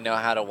don't really know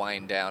how to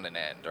wind down and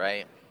end,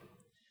 right?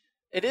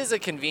 It is a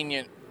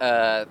convenient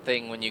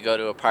thing when you go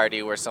to a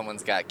party where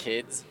someone's got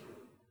kids.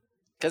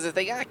 Because if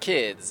they got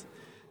kids,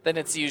 then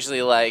it's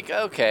usually like,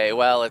 okay,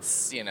 well,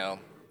 it's,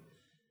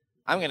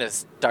 I'm going to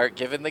start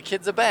giving the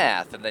kids a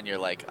bath. And then you're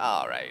like,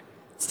 all right,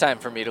 it's time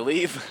for me to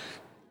leave.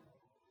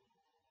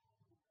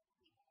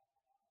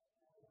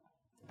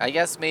 I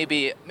guess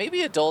maybe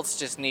adults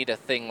just need a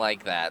thing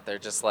like that. They're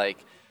just like,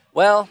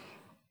 well,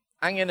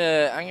 I'm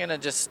gonna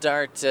just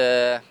start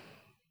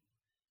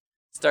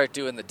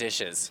doing the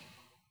dishes,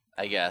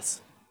 I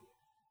guess,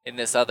 in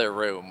this other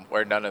room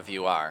where none of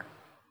you are.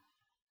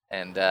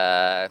 And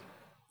I'm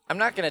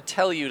not gonna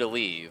tell you to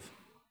leave,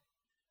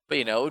 but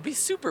it would be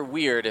super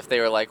weird if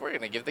they were like, we're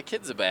gonna give the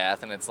kids a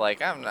bath, and it's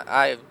like,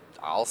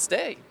 I'll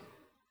stay.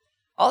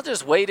 I'll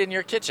just wait in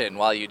your kitchen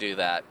while you do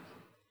that.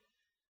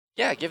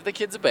 Yeah, give the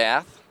kids a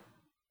bath,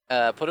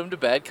 put them to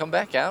bed, come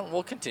back out, and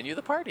we'll continue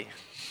the party.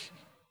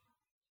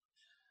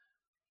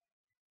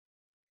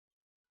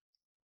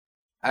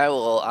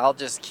 I'll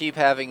just keep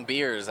having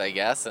beers, I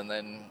guess, and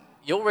then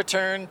you'll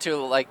return to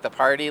like the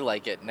party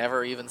like it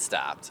never even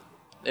stopped.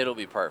 It'll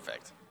be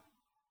perfect.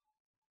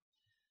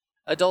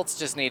 Adults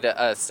just need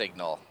a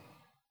signal.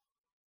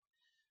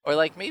 Or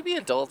like maybe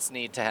adults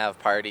need to have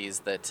parties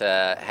that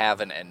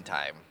have an end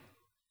time.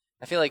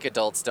 I feel like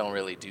adults don't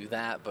really do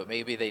that, but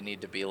maybe they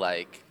need to be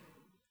like,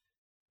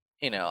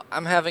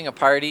 I'm having a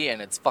party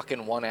and it's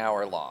fucking 1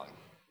 hour long.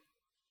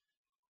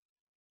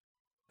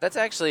 That's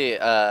actually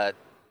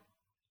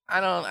I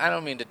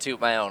don't mean to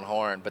toot my own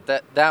horn, but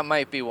that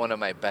might be one of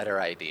my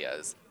better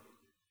ideas.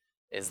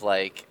 Is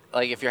like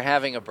if you're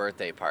having a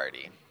birthday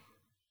party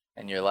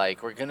and you're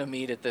like, we're gonna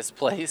meet at this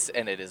place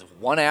and it is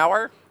 1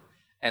 hour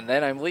and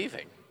then I'm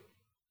leaving.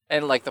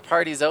 And like the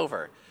party's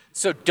over.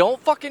 So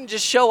don't fucking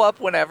just show up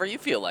whenever you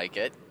feel like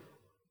it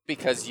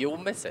because you'll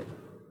miss it.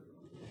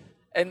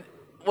 And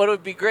what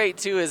would be great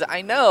too is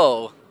I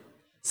know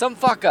some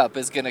fuck up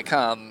is gonna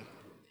come,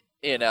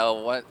 at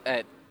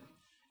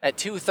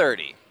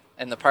 2:30.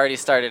 And the party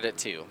started at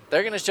 2.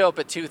 They're going to show up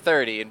at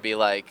 2:30 and be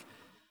like,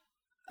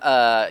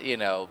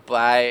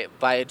 buy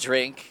a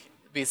drink,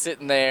 be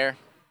sitting there.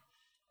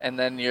 And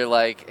then you're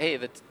like, hey,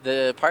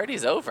 the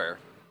party's over.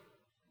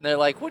 And they're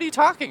like, what are you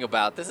talking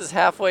about? This is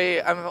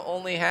halfway, I'm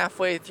only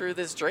halfway through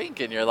this drink.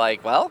 And you're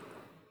like, well,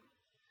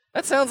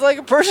 that sounds like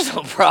a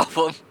personal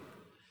problem.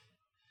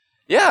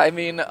 Yeah, I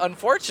mean,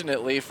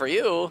 unfortunately for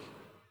you,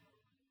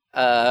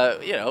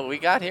 we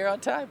got here on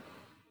time.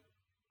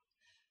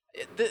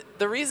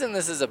 The reason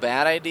this is a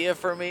bad idea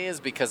for me is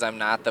because I'm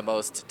not the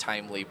most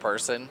timely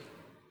person.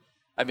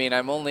 I mean,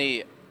 I'm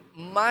only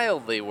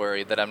mildly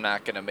worried that I'm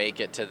not going to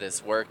make it to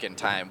this work in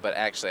time, but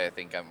actually I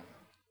think I'm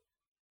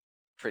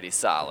pretty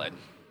solid.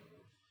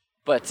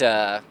 But,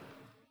 yeah,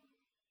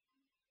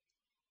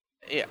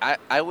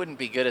 I wouldn't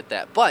be good at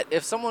that. But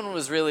if someone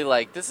was really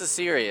like, this is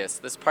serious,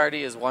 this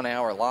party is 1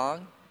 hour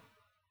long,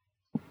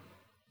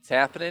 it's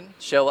happening,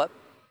 show up.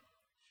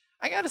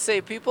 I gotta say,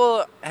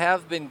 people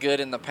have been good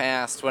in the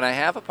past when I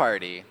have a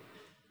party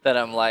that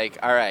I'm like,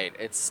 all right,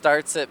 it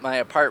starts at my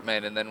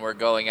apartment and then we're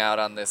going out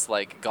on this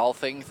like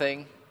golfing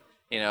thing,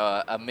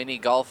 a mini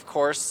golf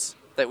course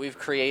that we've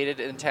created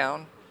in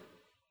town.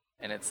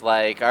 And it's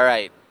like, all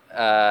right,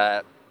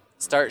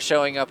 start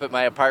showing up at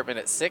my apartment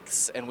at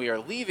 6 and we are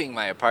leaving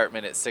my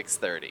apartment at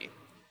 6:30.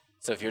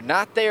 So if you're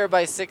not there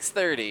by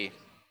 6:30,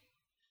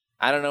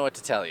 I don't know what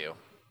to tell you.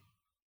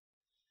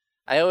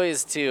 I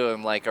always, too,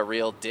 am like a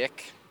real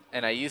dick.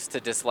 And I used to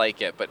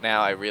dislike it, but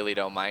now I really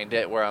don't mind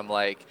it, where I'm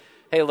like,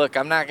 hey, look,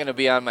 I'm not going to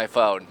be on my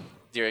phone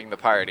during the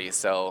party,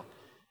 so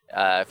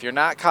If you're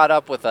not caught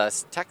up with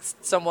us,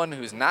 text someone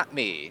who's not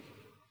me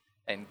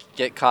and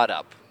get caught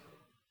up.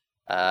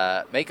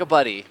 Make a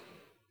buddy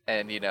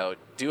and,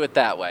 do it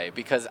that way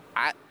because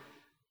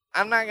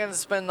I'm not going to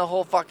spend the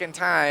whole fucking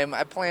time.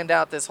 I planned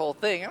out this whole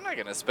thing. I'm not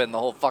going to spend the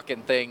whole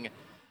fucking thing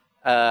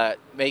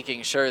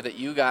making sure that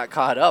you got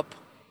caught up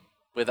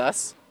with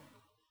us.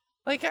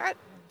 Like,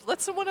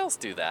 let someone else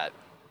do that.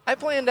 I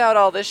planned out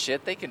all this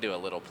shit. They can do a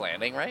little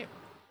planning, right?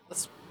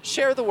 Let's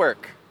share the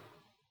work.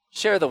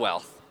 Share the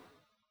wealth.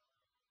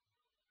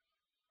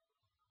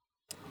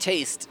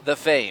 Taste the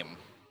fame.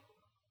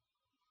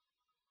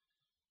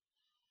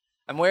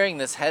 I'm wearing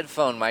this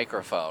headset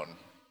microphone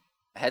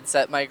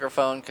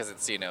because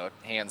it's,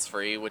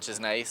 hands-free, which is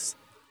nice.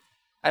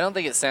 I don't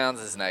think it sounds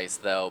as nice,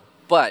 though.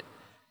 But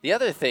the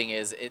other thing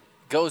is it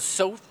goes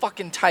so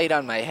fucking tight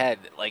on my head.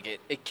 Like,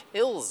 it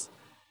kills.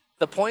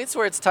 The points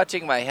where it's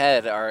touching my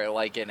head are,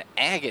 like, in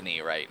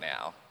agony right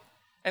now.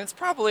 And it's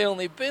probably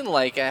only been,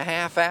 like, a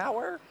half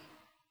hour.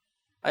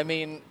 I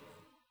mean,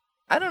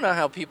 I don't know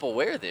how people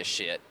wear this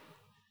shit.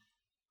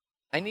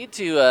 I need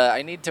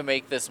to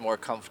make this more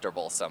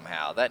comfortable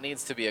somehow. That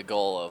needs to be a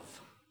goal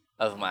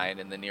of mine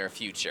in the near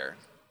future.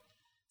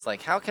 It's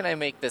like, how can I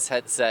make this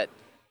headset?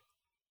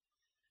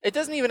 It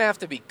doesn't even have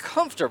to be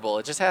comfortable.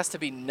 It just has to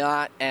be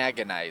not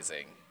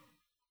agonizing.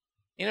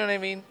 You know what I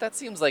mean? That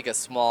seems like a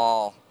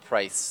small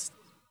price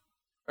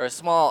or a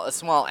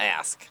small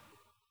ask.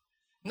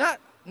 Not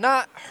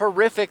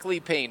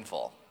horrifically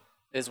painful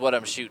is what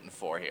I'm shooting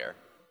for here.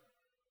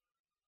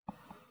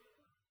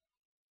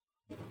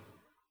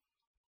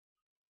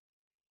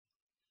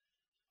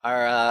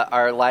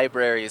 Our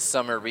library's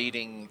summer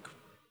reading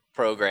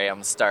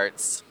program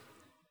starts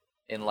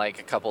in like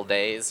a couple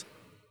days.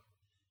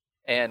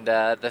 And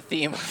the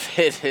theme of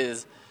it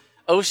is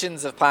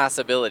Oceans of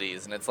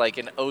Possibilities, and it's like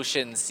an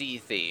ocean sea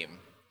theme.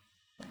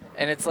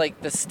 And it's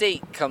like the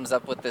state comes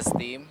up with this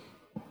theme.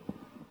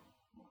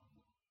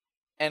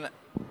 And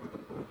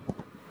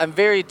I'm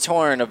very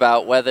torn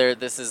about whether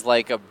this is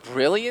like a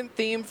brilliant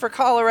theme for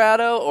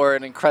Colorado or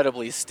an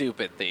incredibly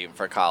stupid theme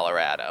for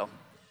Colorado.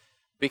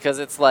 Because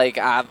it's like,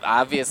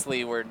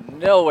 obviously, we're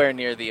nowhere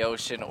near the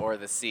ocean or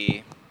the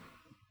sea.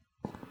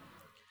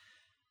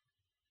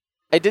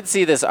 I did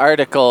see this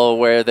article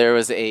where there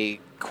was a,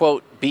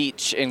 quote,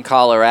 beach in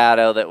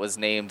Colorado that was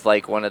named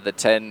like one of the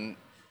 10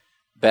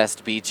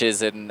 best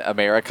beaches in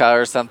America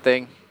or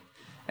something.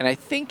 And I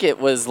think it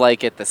was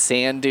like at the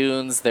sand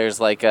dunes.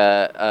 There's like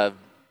a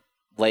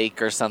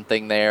lake or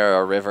something there,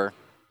 or a river.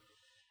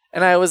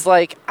 And I was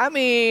like, I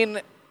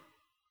mean,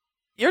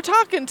 you're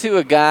talking to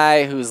a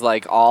guy who's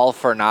like all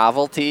for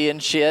novelty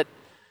and shit,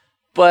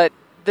 but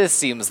this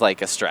seems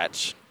like a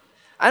stretch.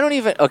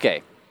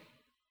 Okay.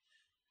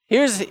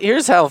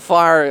 Here's how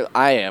far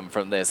I am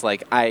from this.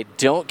 Like, I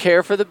don't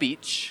care for the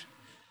beach.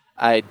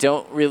 I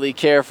don't really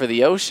care for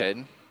the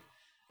ocean.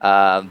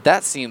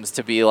 That seems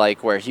to be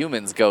like where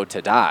humans go to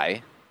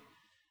die.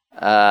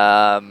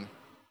 I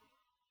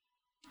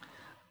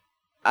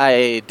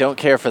don't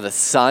care for the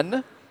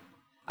sun.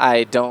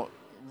 I don't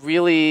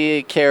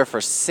really care for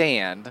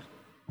sand.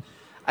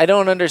 I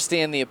don't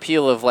understand the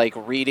appeal of like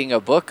reading a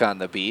book on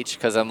the beach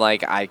because I'm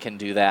like, I can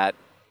do that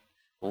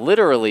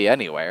literally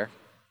anywhere.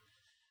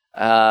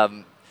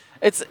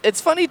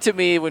 It's funny to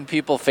me when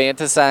people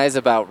fantasize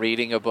about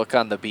reading a book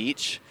on the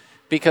beach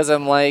because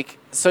I'm like,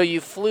 so you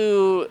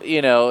flew,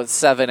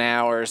 7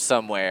 hours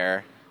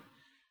somewhere.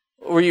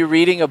 Were you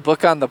reading a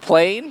book on the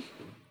plane?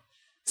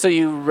 So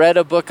you read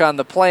a book on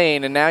the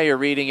plane and now you're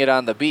reading it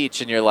on the beach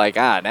and you're like,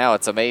 now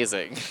it's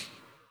amazing.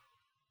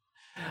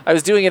 I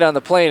was doing it on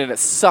the plane and it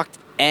sucked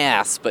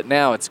ass, but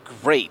now it's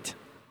great.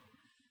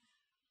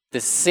 The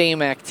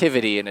same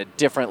activity in a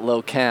different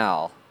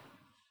locale.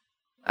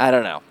 I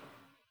don't know.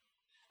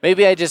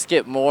 Maybe I just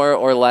get more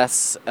or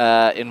less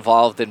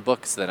involved in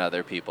books than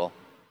other people.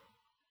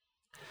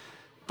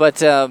 But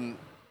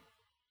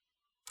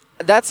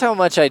that's how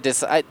much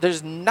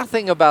there's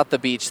nothing about the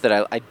beach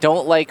that I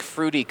don't like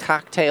fruity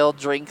cocktail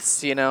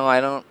drinks,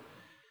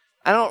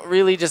 I don't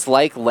really just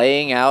like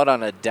laying out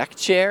on a deck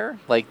chair.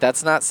 Like,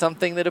 that's not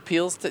something that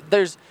appeals to...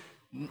 There's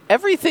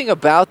everything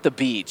about the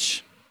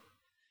beach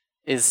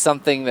is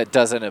something that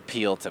doesn't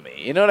appeal to me.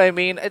 You know what I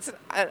mean?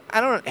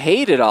 I don't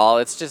hate it all.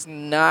 It's just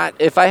not...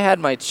 If I had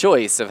my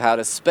choice of how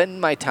to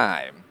spend my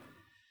time,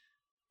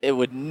 it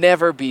would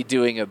never be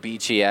doing a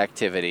beachy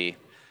activity,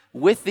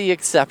 with the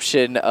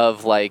exception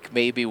of, like,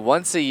 maybe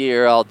once a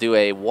year I'll do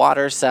a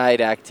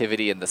waterside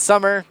activity in the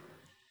summer,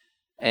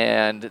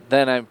 and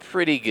then I'm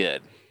pretty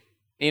good.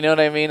 You know what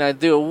I mean? I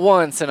do it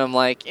once, and I'm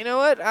like, you know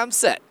what? I'm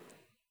set.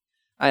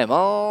 I am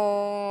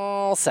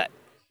all set.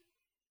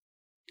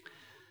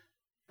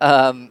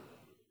 So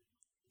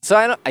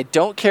I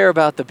don't care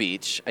about the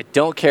beach. I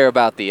don't care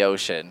about the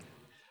ocean.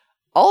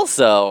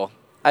 Also,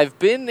 I've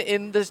been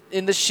in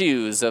the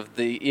shoes of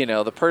the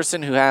the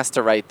person who has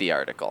to write the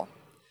article,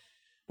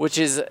 which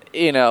is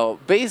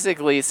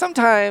basically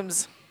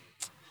sometimes.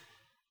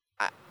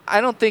 I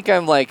don't think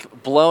I'm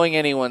like blowing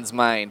anyone's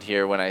mind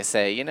here when I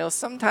say,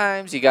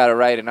 sometimes you got to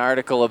write an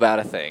article about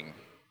a thing.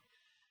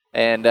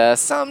 And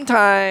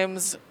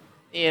sometimes,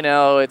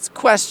 it's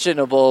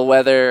questionable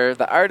whether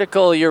the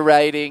article you're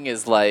writing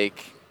is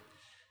like,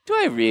 do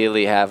I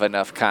really have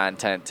enough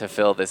content to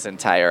fill this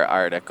entire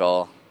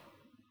article?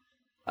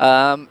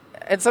 And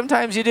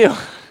sometimes you do,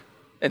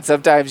 and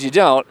sometimes you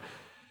don't.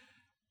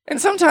 And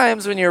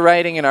sometimes when you're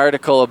writing an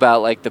article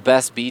about like the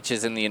best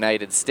beaches in the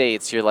United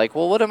States, you're like,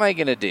 well, what am I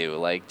going to do?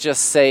 Like,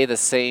 just say the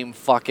same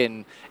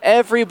fucking,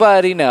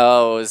 everybody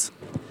knows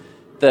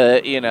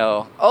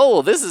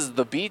oh, this is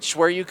the beach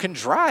where you can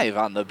drive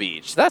on the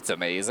beach. That's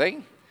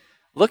amazing.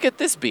 Look at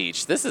this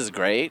beach. This is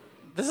great.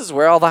 This is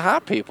where all the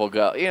hot people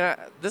go.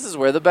 This is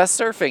where the best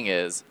surfing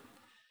is.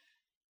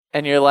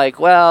 And you're like,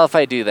 well, if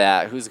I do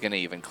that, who's going to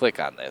even click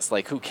on this?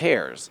 Like, who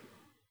cares?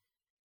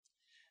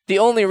 The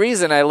only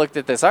reason I looked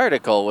at this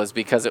article was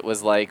because it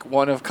was like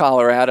one of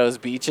Colorado's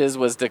beaches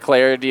was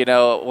declared,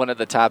 one of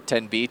the top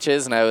 10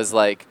 beaches. And I was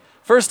like,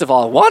 first of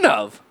all, one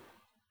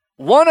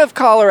of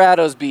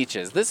Colorado's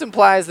beaches. This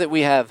implies that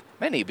we have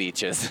many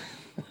beaches.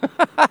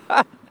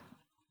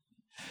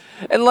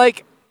 And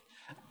like,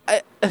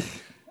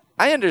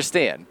 I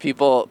understand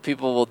people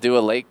will do a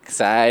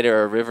lakeside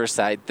or a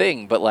riverside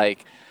thing, but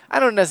like, I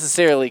don't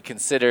necessarily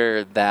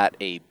consider that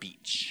a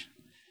beach.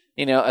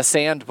 A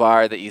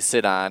sandbar that you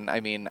sit on. I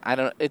mean,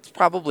 it's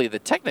probably the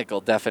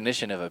technical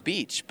definition of a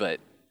beach,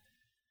 but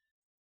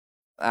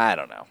I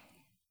don't know.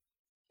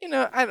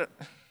 I don't.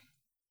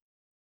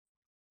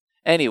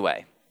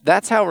 Anyway,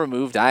 that's how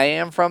removed I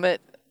am from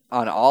it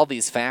on all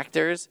these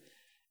factors.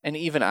 And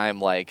even I'm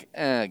like,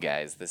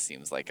 guys, this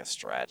seems like a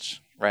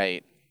stretch,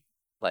 right?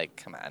 Like,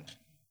 come on.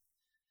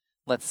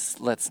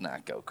 Let's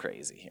not go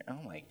crazy here.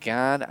 Oh my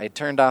God, I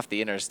turned off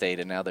the interstate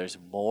and now there's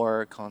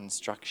more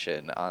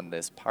construction on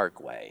this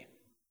parkway.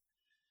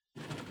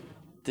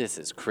 This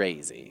is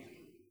crazy.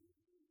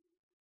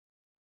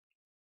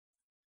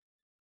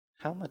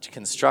 How much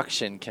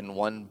construction can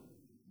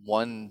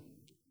one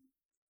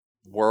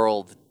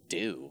world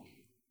do?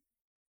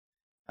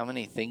 How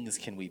many things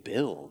can we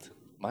build?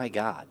 My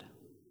God.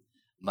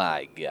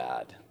 My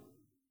God.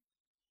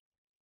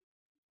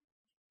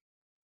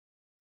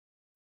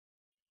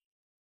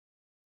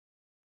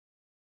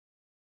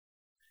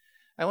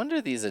 I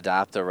wonder these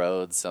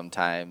adopt-a-roads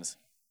sometimes.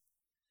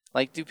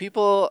 Like, do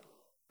people...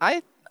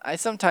 I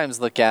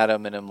sometimes look at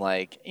them and I'm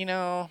like,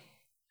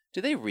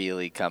 do they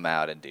really come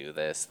out and do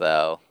this,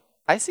 though?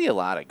 I see a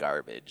lot of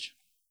garbage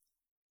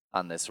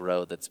on this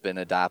road that's been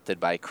adopted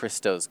by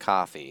Christo's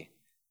Coffee.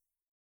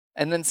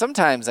 And then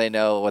sometimes I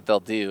know what they'll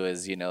do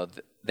is,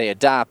 they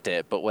adopt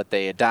it, but what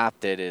they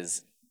adopted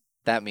is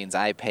that means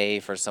I pay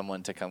for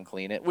someone to come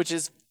clean it, which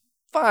is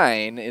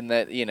fine in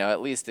that,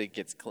 at least it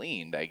gets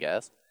cleaned, I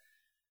guess.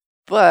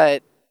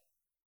 But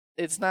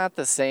it's not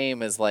the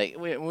same as like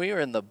when we were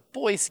in the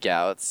Boy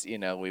Scouts,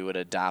 we would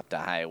adopt a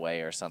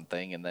highway or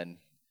something and then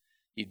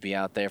you'd be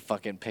out there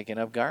fucking picking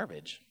up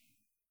garbage.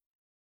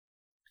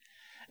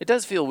 It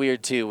does feel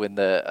weird too when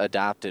the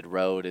adopted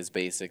road is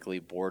basically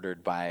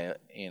bordered by,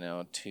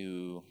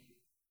 two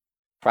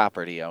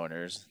property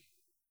owners.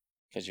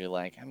 Because you're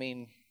like, I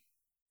don't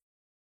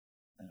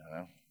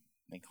know,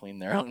 they clean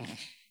their own,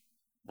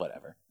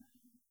 whatever.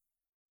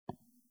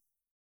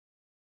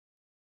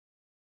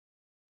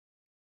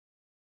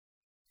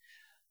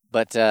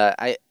 But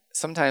I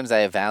sometimes I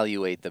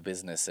evaluate the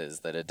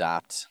businesses that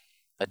adopt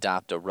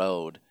a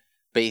road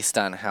based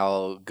on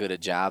how good a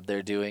job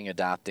they're doing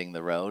adopting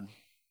the road.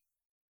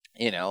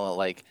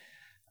 Like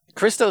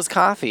Christo's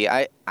Coffee,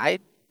 I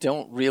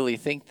don't really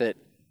think that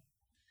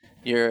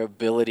your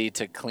ability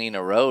to clean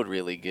a road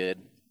really good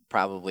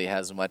probably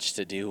has much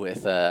to do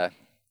with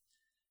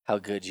how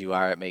good you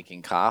are at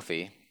making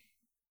coffee.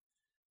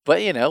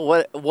 But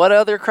what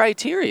other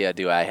criteria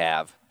do I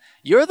have?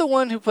 You're the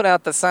one who put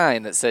out the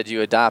sign that said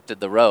you adopted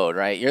the road,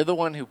 right? You're the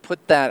one who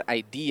put that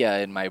idea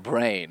in my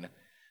brain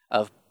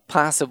of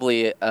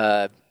possibly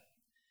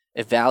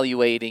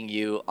evaluating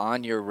you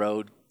on your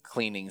road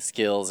cleaning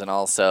skills and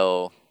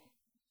also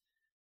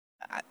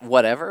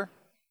whatever.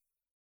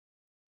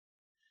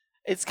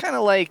 It's kind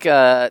of like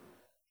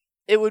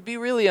it would be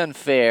really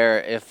unfair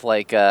if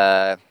like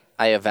I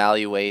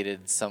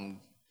evaluated some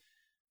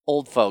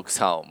old folks'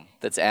 home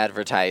that's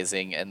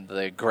advertising and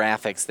the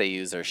graphics they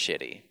use are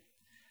shitty.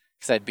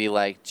 Because I'd be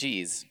like,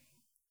 geez,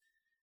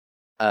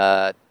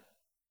 they're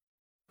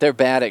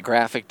bad at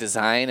graphic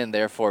design and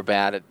therefore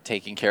bad at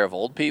taking care of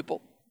old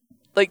people.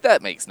 Like,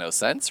 that makes no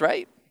sense,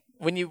 right?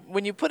 When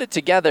you put it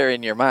together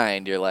in your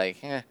mind, you're like,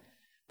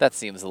 that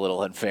seems a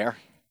little unfair.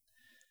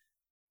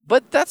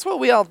 But that's what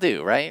we all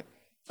do, right?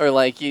 Or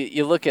like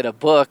you look at a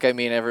book,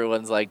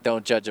 everyone's like,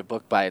 don't judge a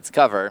book by its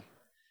cover.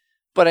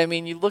 But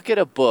you look at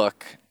a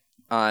book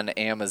on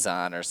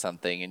Amazon or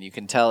something and you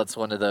can tell it's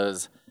one of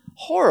those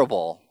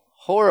horrible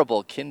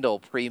Kindle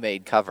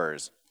pre-made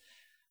covers,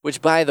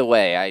 which, by the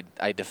way,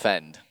 I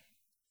defend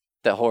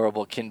the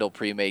horrible Kindle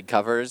pre-made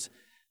covers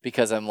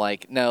because I'm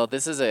like, no,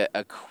 this is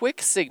a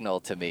quick signal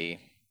to me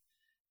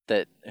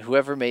that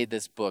whoever made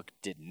this book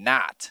did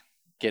not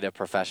get a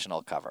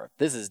professional cover.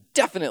 This is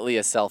definitely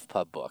a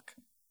self-pub book.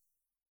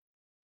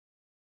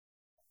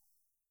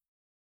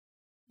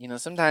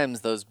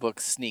 sometimes those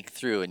books sneak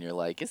through and you're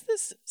like, is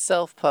this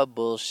self-pub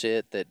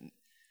bullshit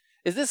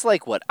is this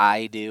like what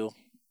I do?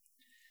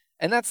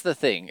 And that's the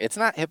thing. It's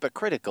not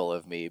hypocritical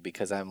of me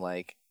because I'm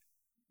like,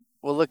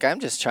 well, look, I'm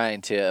just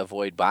trying to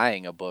avoid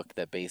buying a book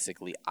that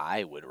basically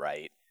I would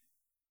write.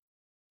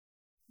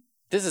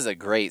 This is a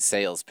great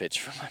sales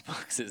pitch for my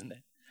books, isn't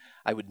it?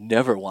 I would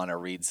never want to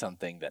read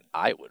something that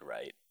I would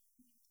write.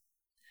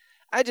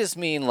 I just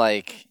mean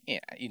like, yeah,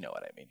 you know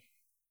what I mean.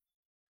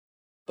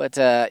 But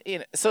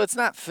so it's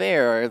not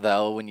fair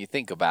though when you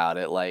think about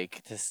it.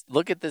 Like, to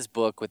look at this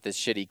book with this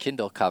shitty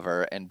Kindle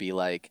cover and be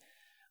like,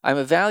 I'm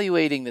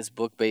evaluating this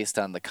book based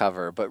on the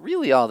cover, but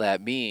really all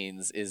that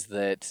means is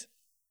that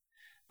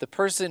the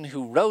person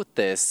who wrote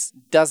this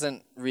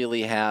doesn't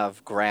really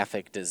have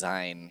graphic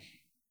design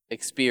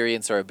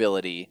experience or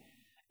ability,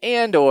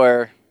 and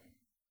or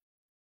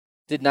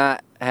did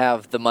not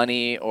have the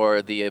money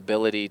or the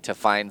ability to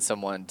find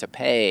someone to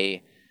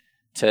pay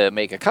to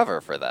make a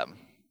cover for them.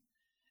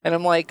 And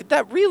I'm like,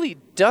 that really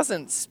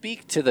doesn't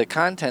speak to the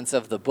contents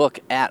of the book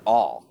at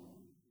all.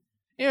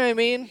 You know what I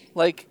mean?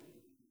 Like,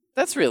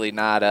 that's really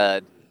not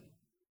an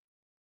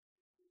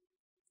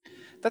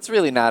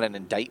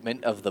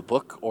indictment of the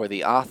book or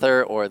the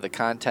author or the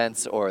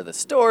contents or the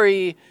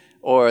story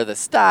or the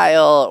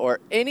style or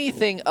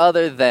anything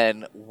other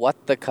than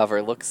what the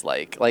cover looks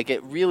like. Like,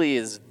 it really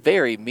is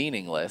very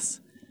meaningless.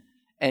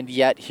 And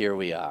yet here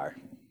we are.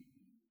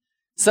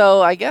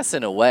 So I guess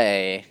in a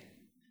way,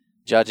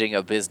 judging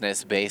a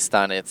business based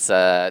on its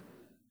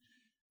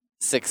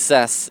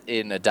success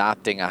in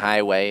adopting a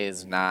highway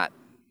is not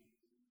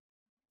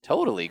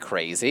totally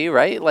crazy,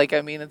 right? Like,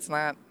 I mean, it's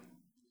not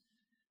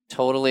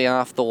totally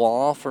off the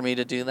wall for me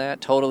to do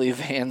that. Totally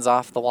Vans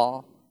off the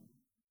wall.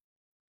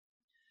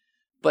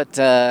 But,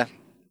 so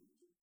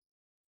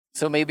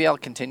maybe I'll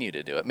continue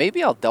to do it.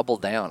 Maybe I'll double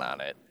down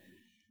on it.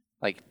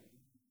 Like,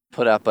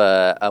 put up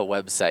a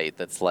website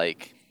that's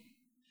like,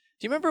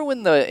 do you remember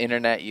when the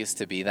internet used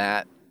to be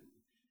that?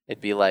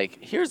 It'd be like,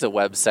 here's a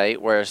website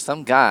where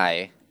some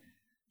guy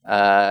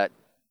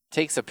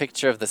takes a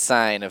picture of the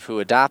sign of who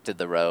adopted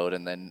the road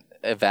and then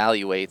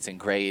evaluates and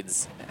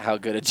grades how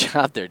good a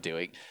job they're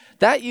doing.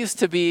 That used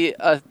to be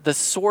the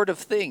sort of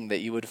thing that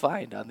you would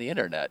find on the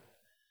internet.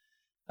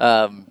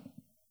 So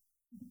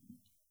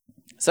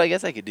I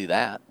guess I could do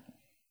that.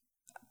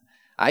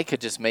 I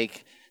could just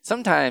make...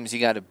 Sometimes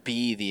you got to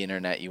be the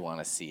internet you want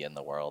to see in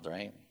the world,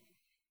 right?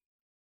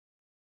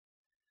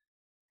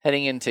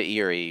 Heading into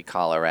Erie,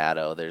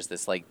 Colorado, there's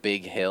this like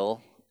big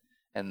hill,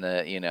 and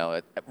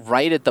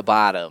right at the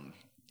bottom,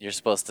 you're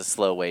supposed to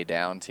slow way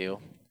down to.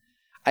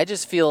 I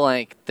just feel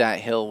like that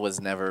hill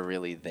was never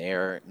really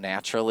there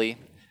naturally,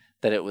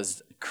 that it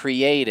was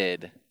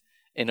created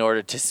in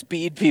order to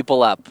speed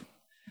people up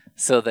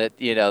so that,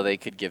 they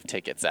could give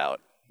tickets out.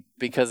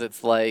 Because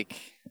it's like,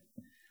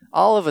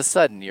 all of a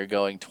sudden, you're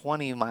going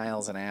 20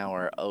 miles an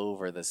hour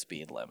over the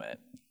speed limit.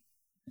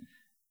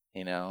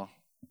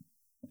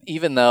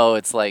 Even though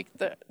it's like,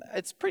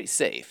 it's pretty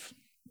safe.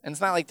 And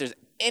it's not like there's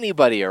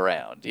anybody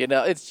around,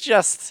 It's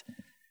just,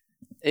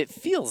 it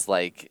feels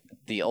like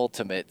the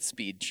ultimate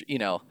speed,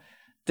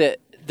 that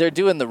they're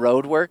doing the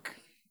road work,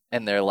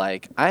 and they're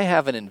like, I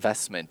have an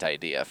investment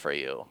idea for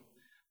you.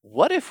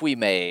 What if we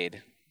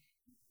made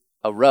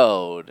a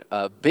road,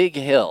 a big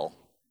hill,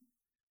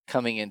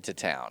 coming into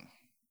town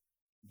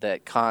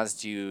that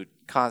caused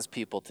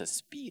people to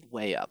speed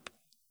way up?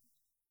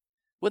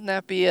 Wouldn't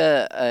that be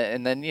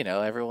and then,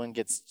 everyone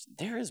gets,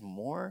 there is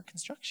more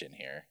construction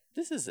here.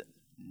 This is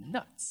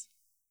nuts.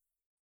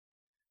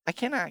 I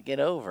cannot get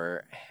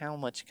over how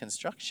much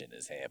construction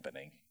is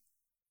happening.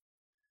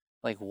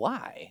 Like,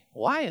 why?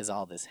 Why is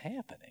all this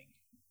happening?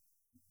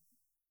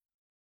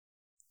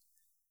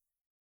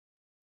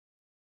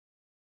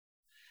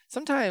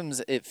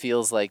 Sometimes it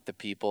feels like the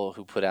people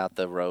who put out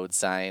the road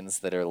signs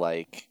that are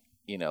like,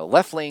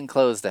 left lane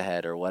closed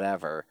ahead or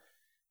whatever.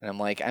 And I'm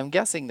like, I'm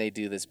guessing they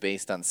do this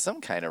based on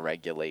some kind of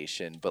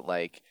regulation, but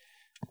like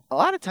a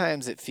lot of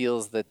times it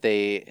feels that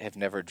they have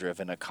never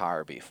driven a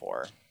car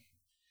before.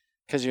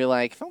 Because you're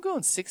like, if I'm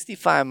going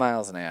 65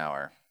 miles an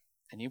hour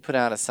and you put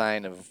out a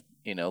sign of,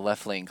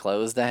 left lane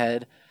closed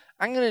ahead,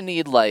 I'm going to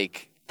need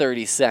like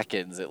 30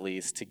 seconds at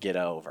least to get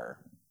over.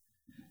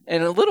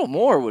 And a little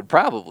more would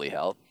probably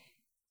help.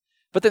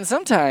 But then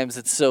sometimes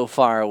it's so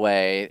far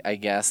away, I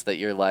guess, that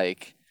you're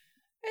like,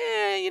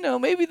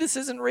 maybe this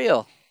isn't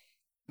real.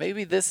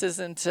 Maybe this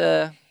isn't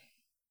a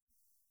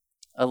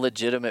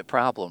legitimate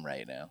problem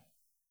right now.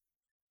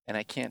 And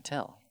I can't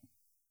tell.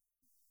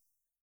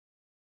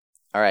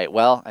 All right,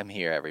 well, I'm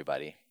here,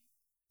 everybody.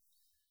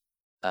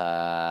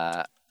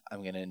 I'm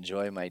going to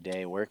enjoy my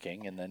day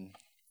working, and then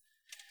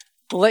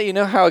we'll let you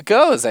know how it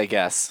goes, I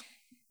guess.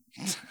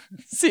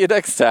 See you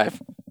next time.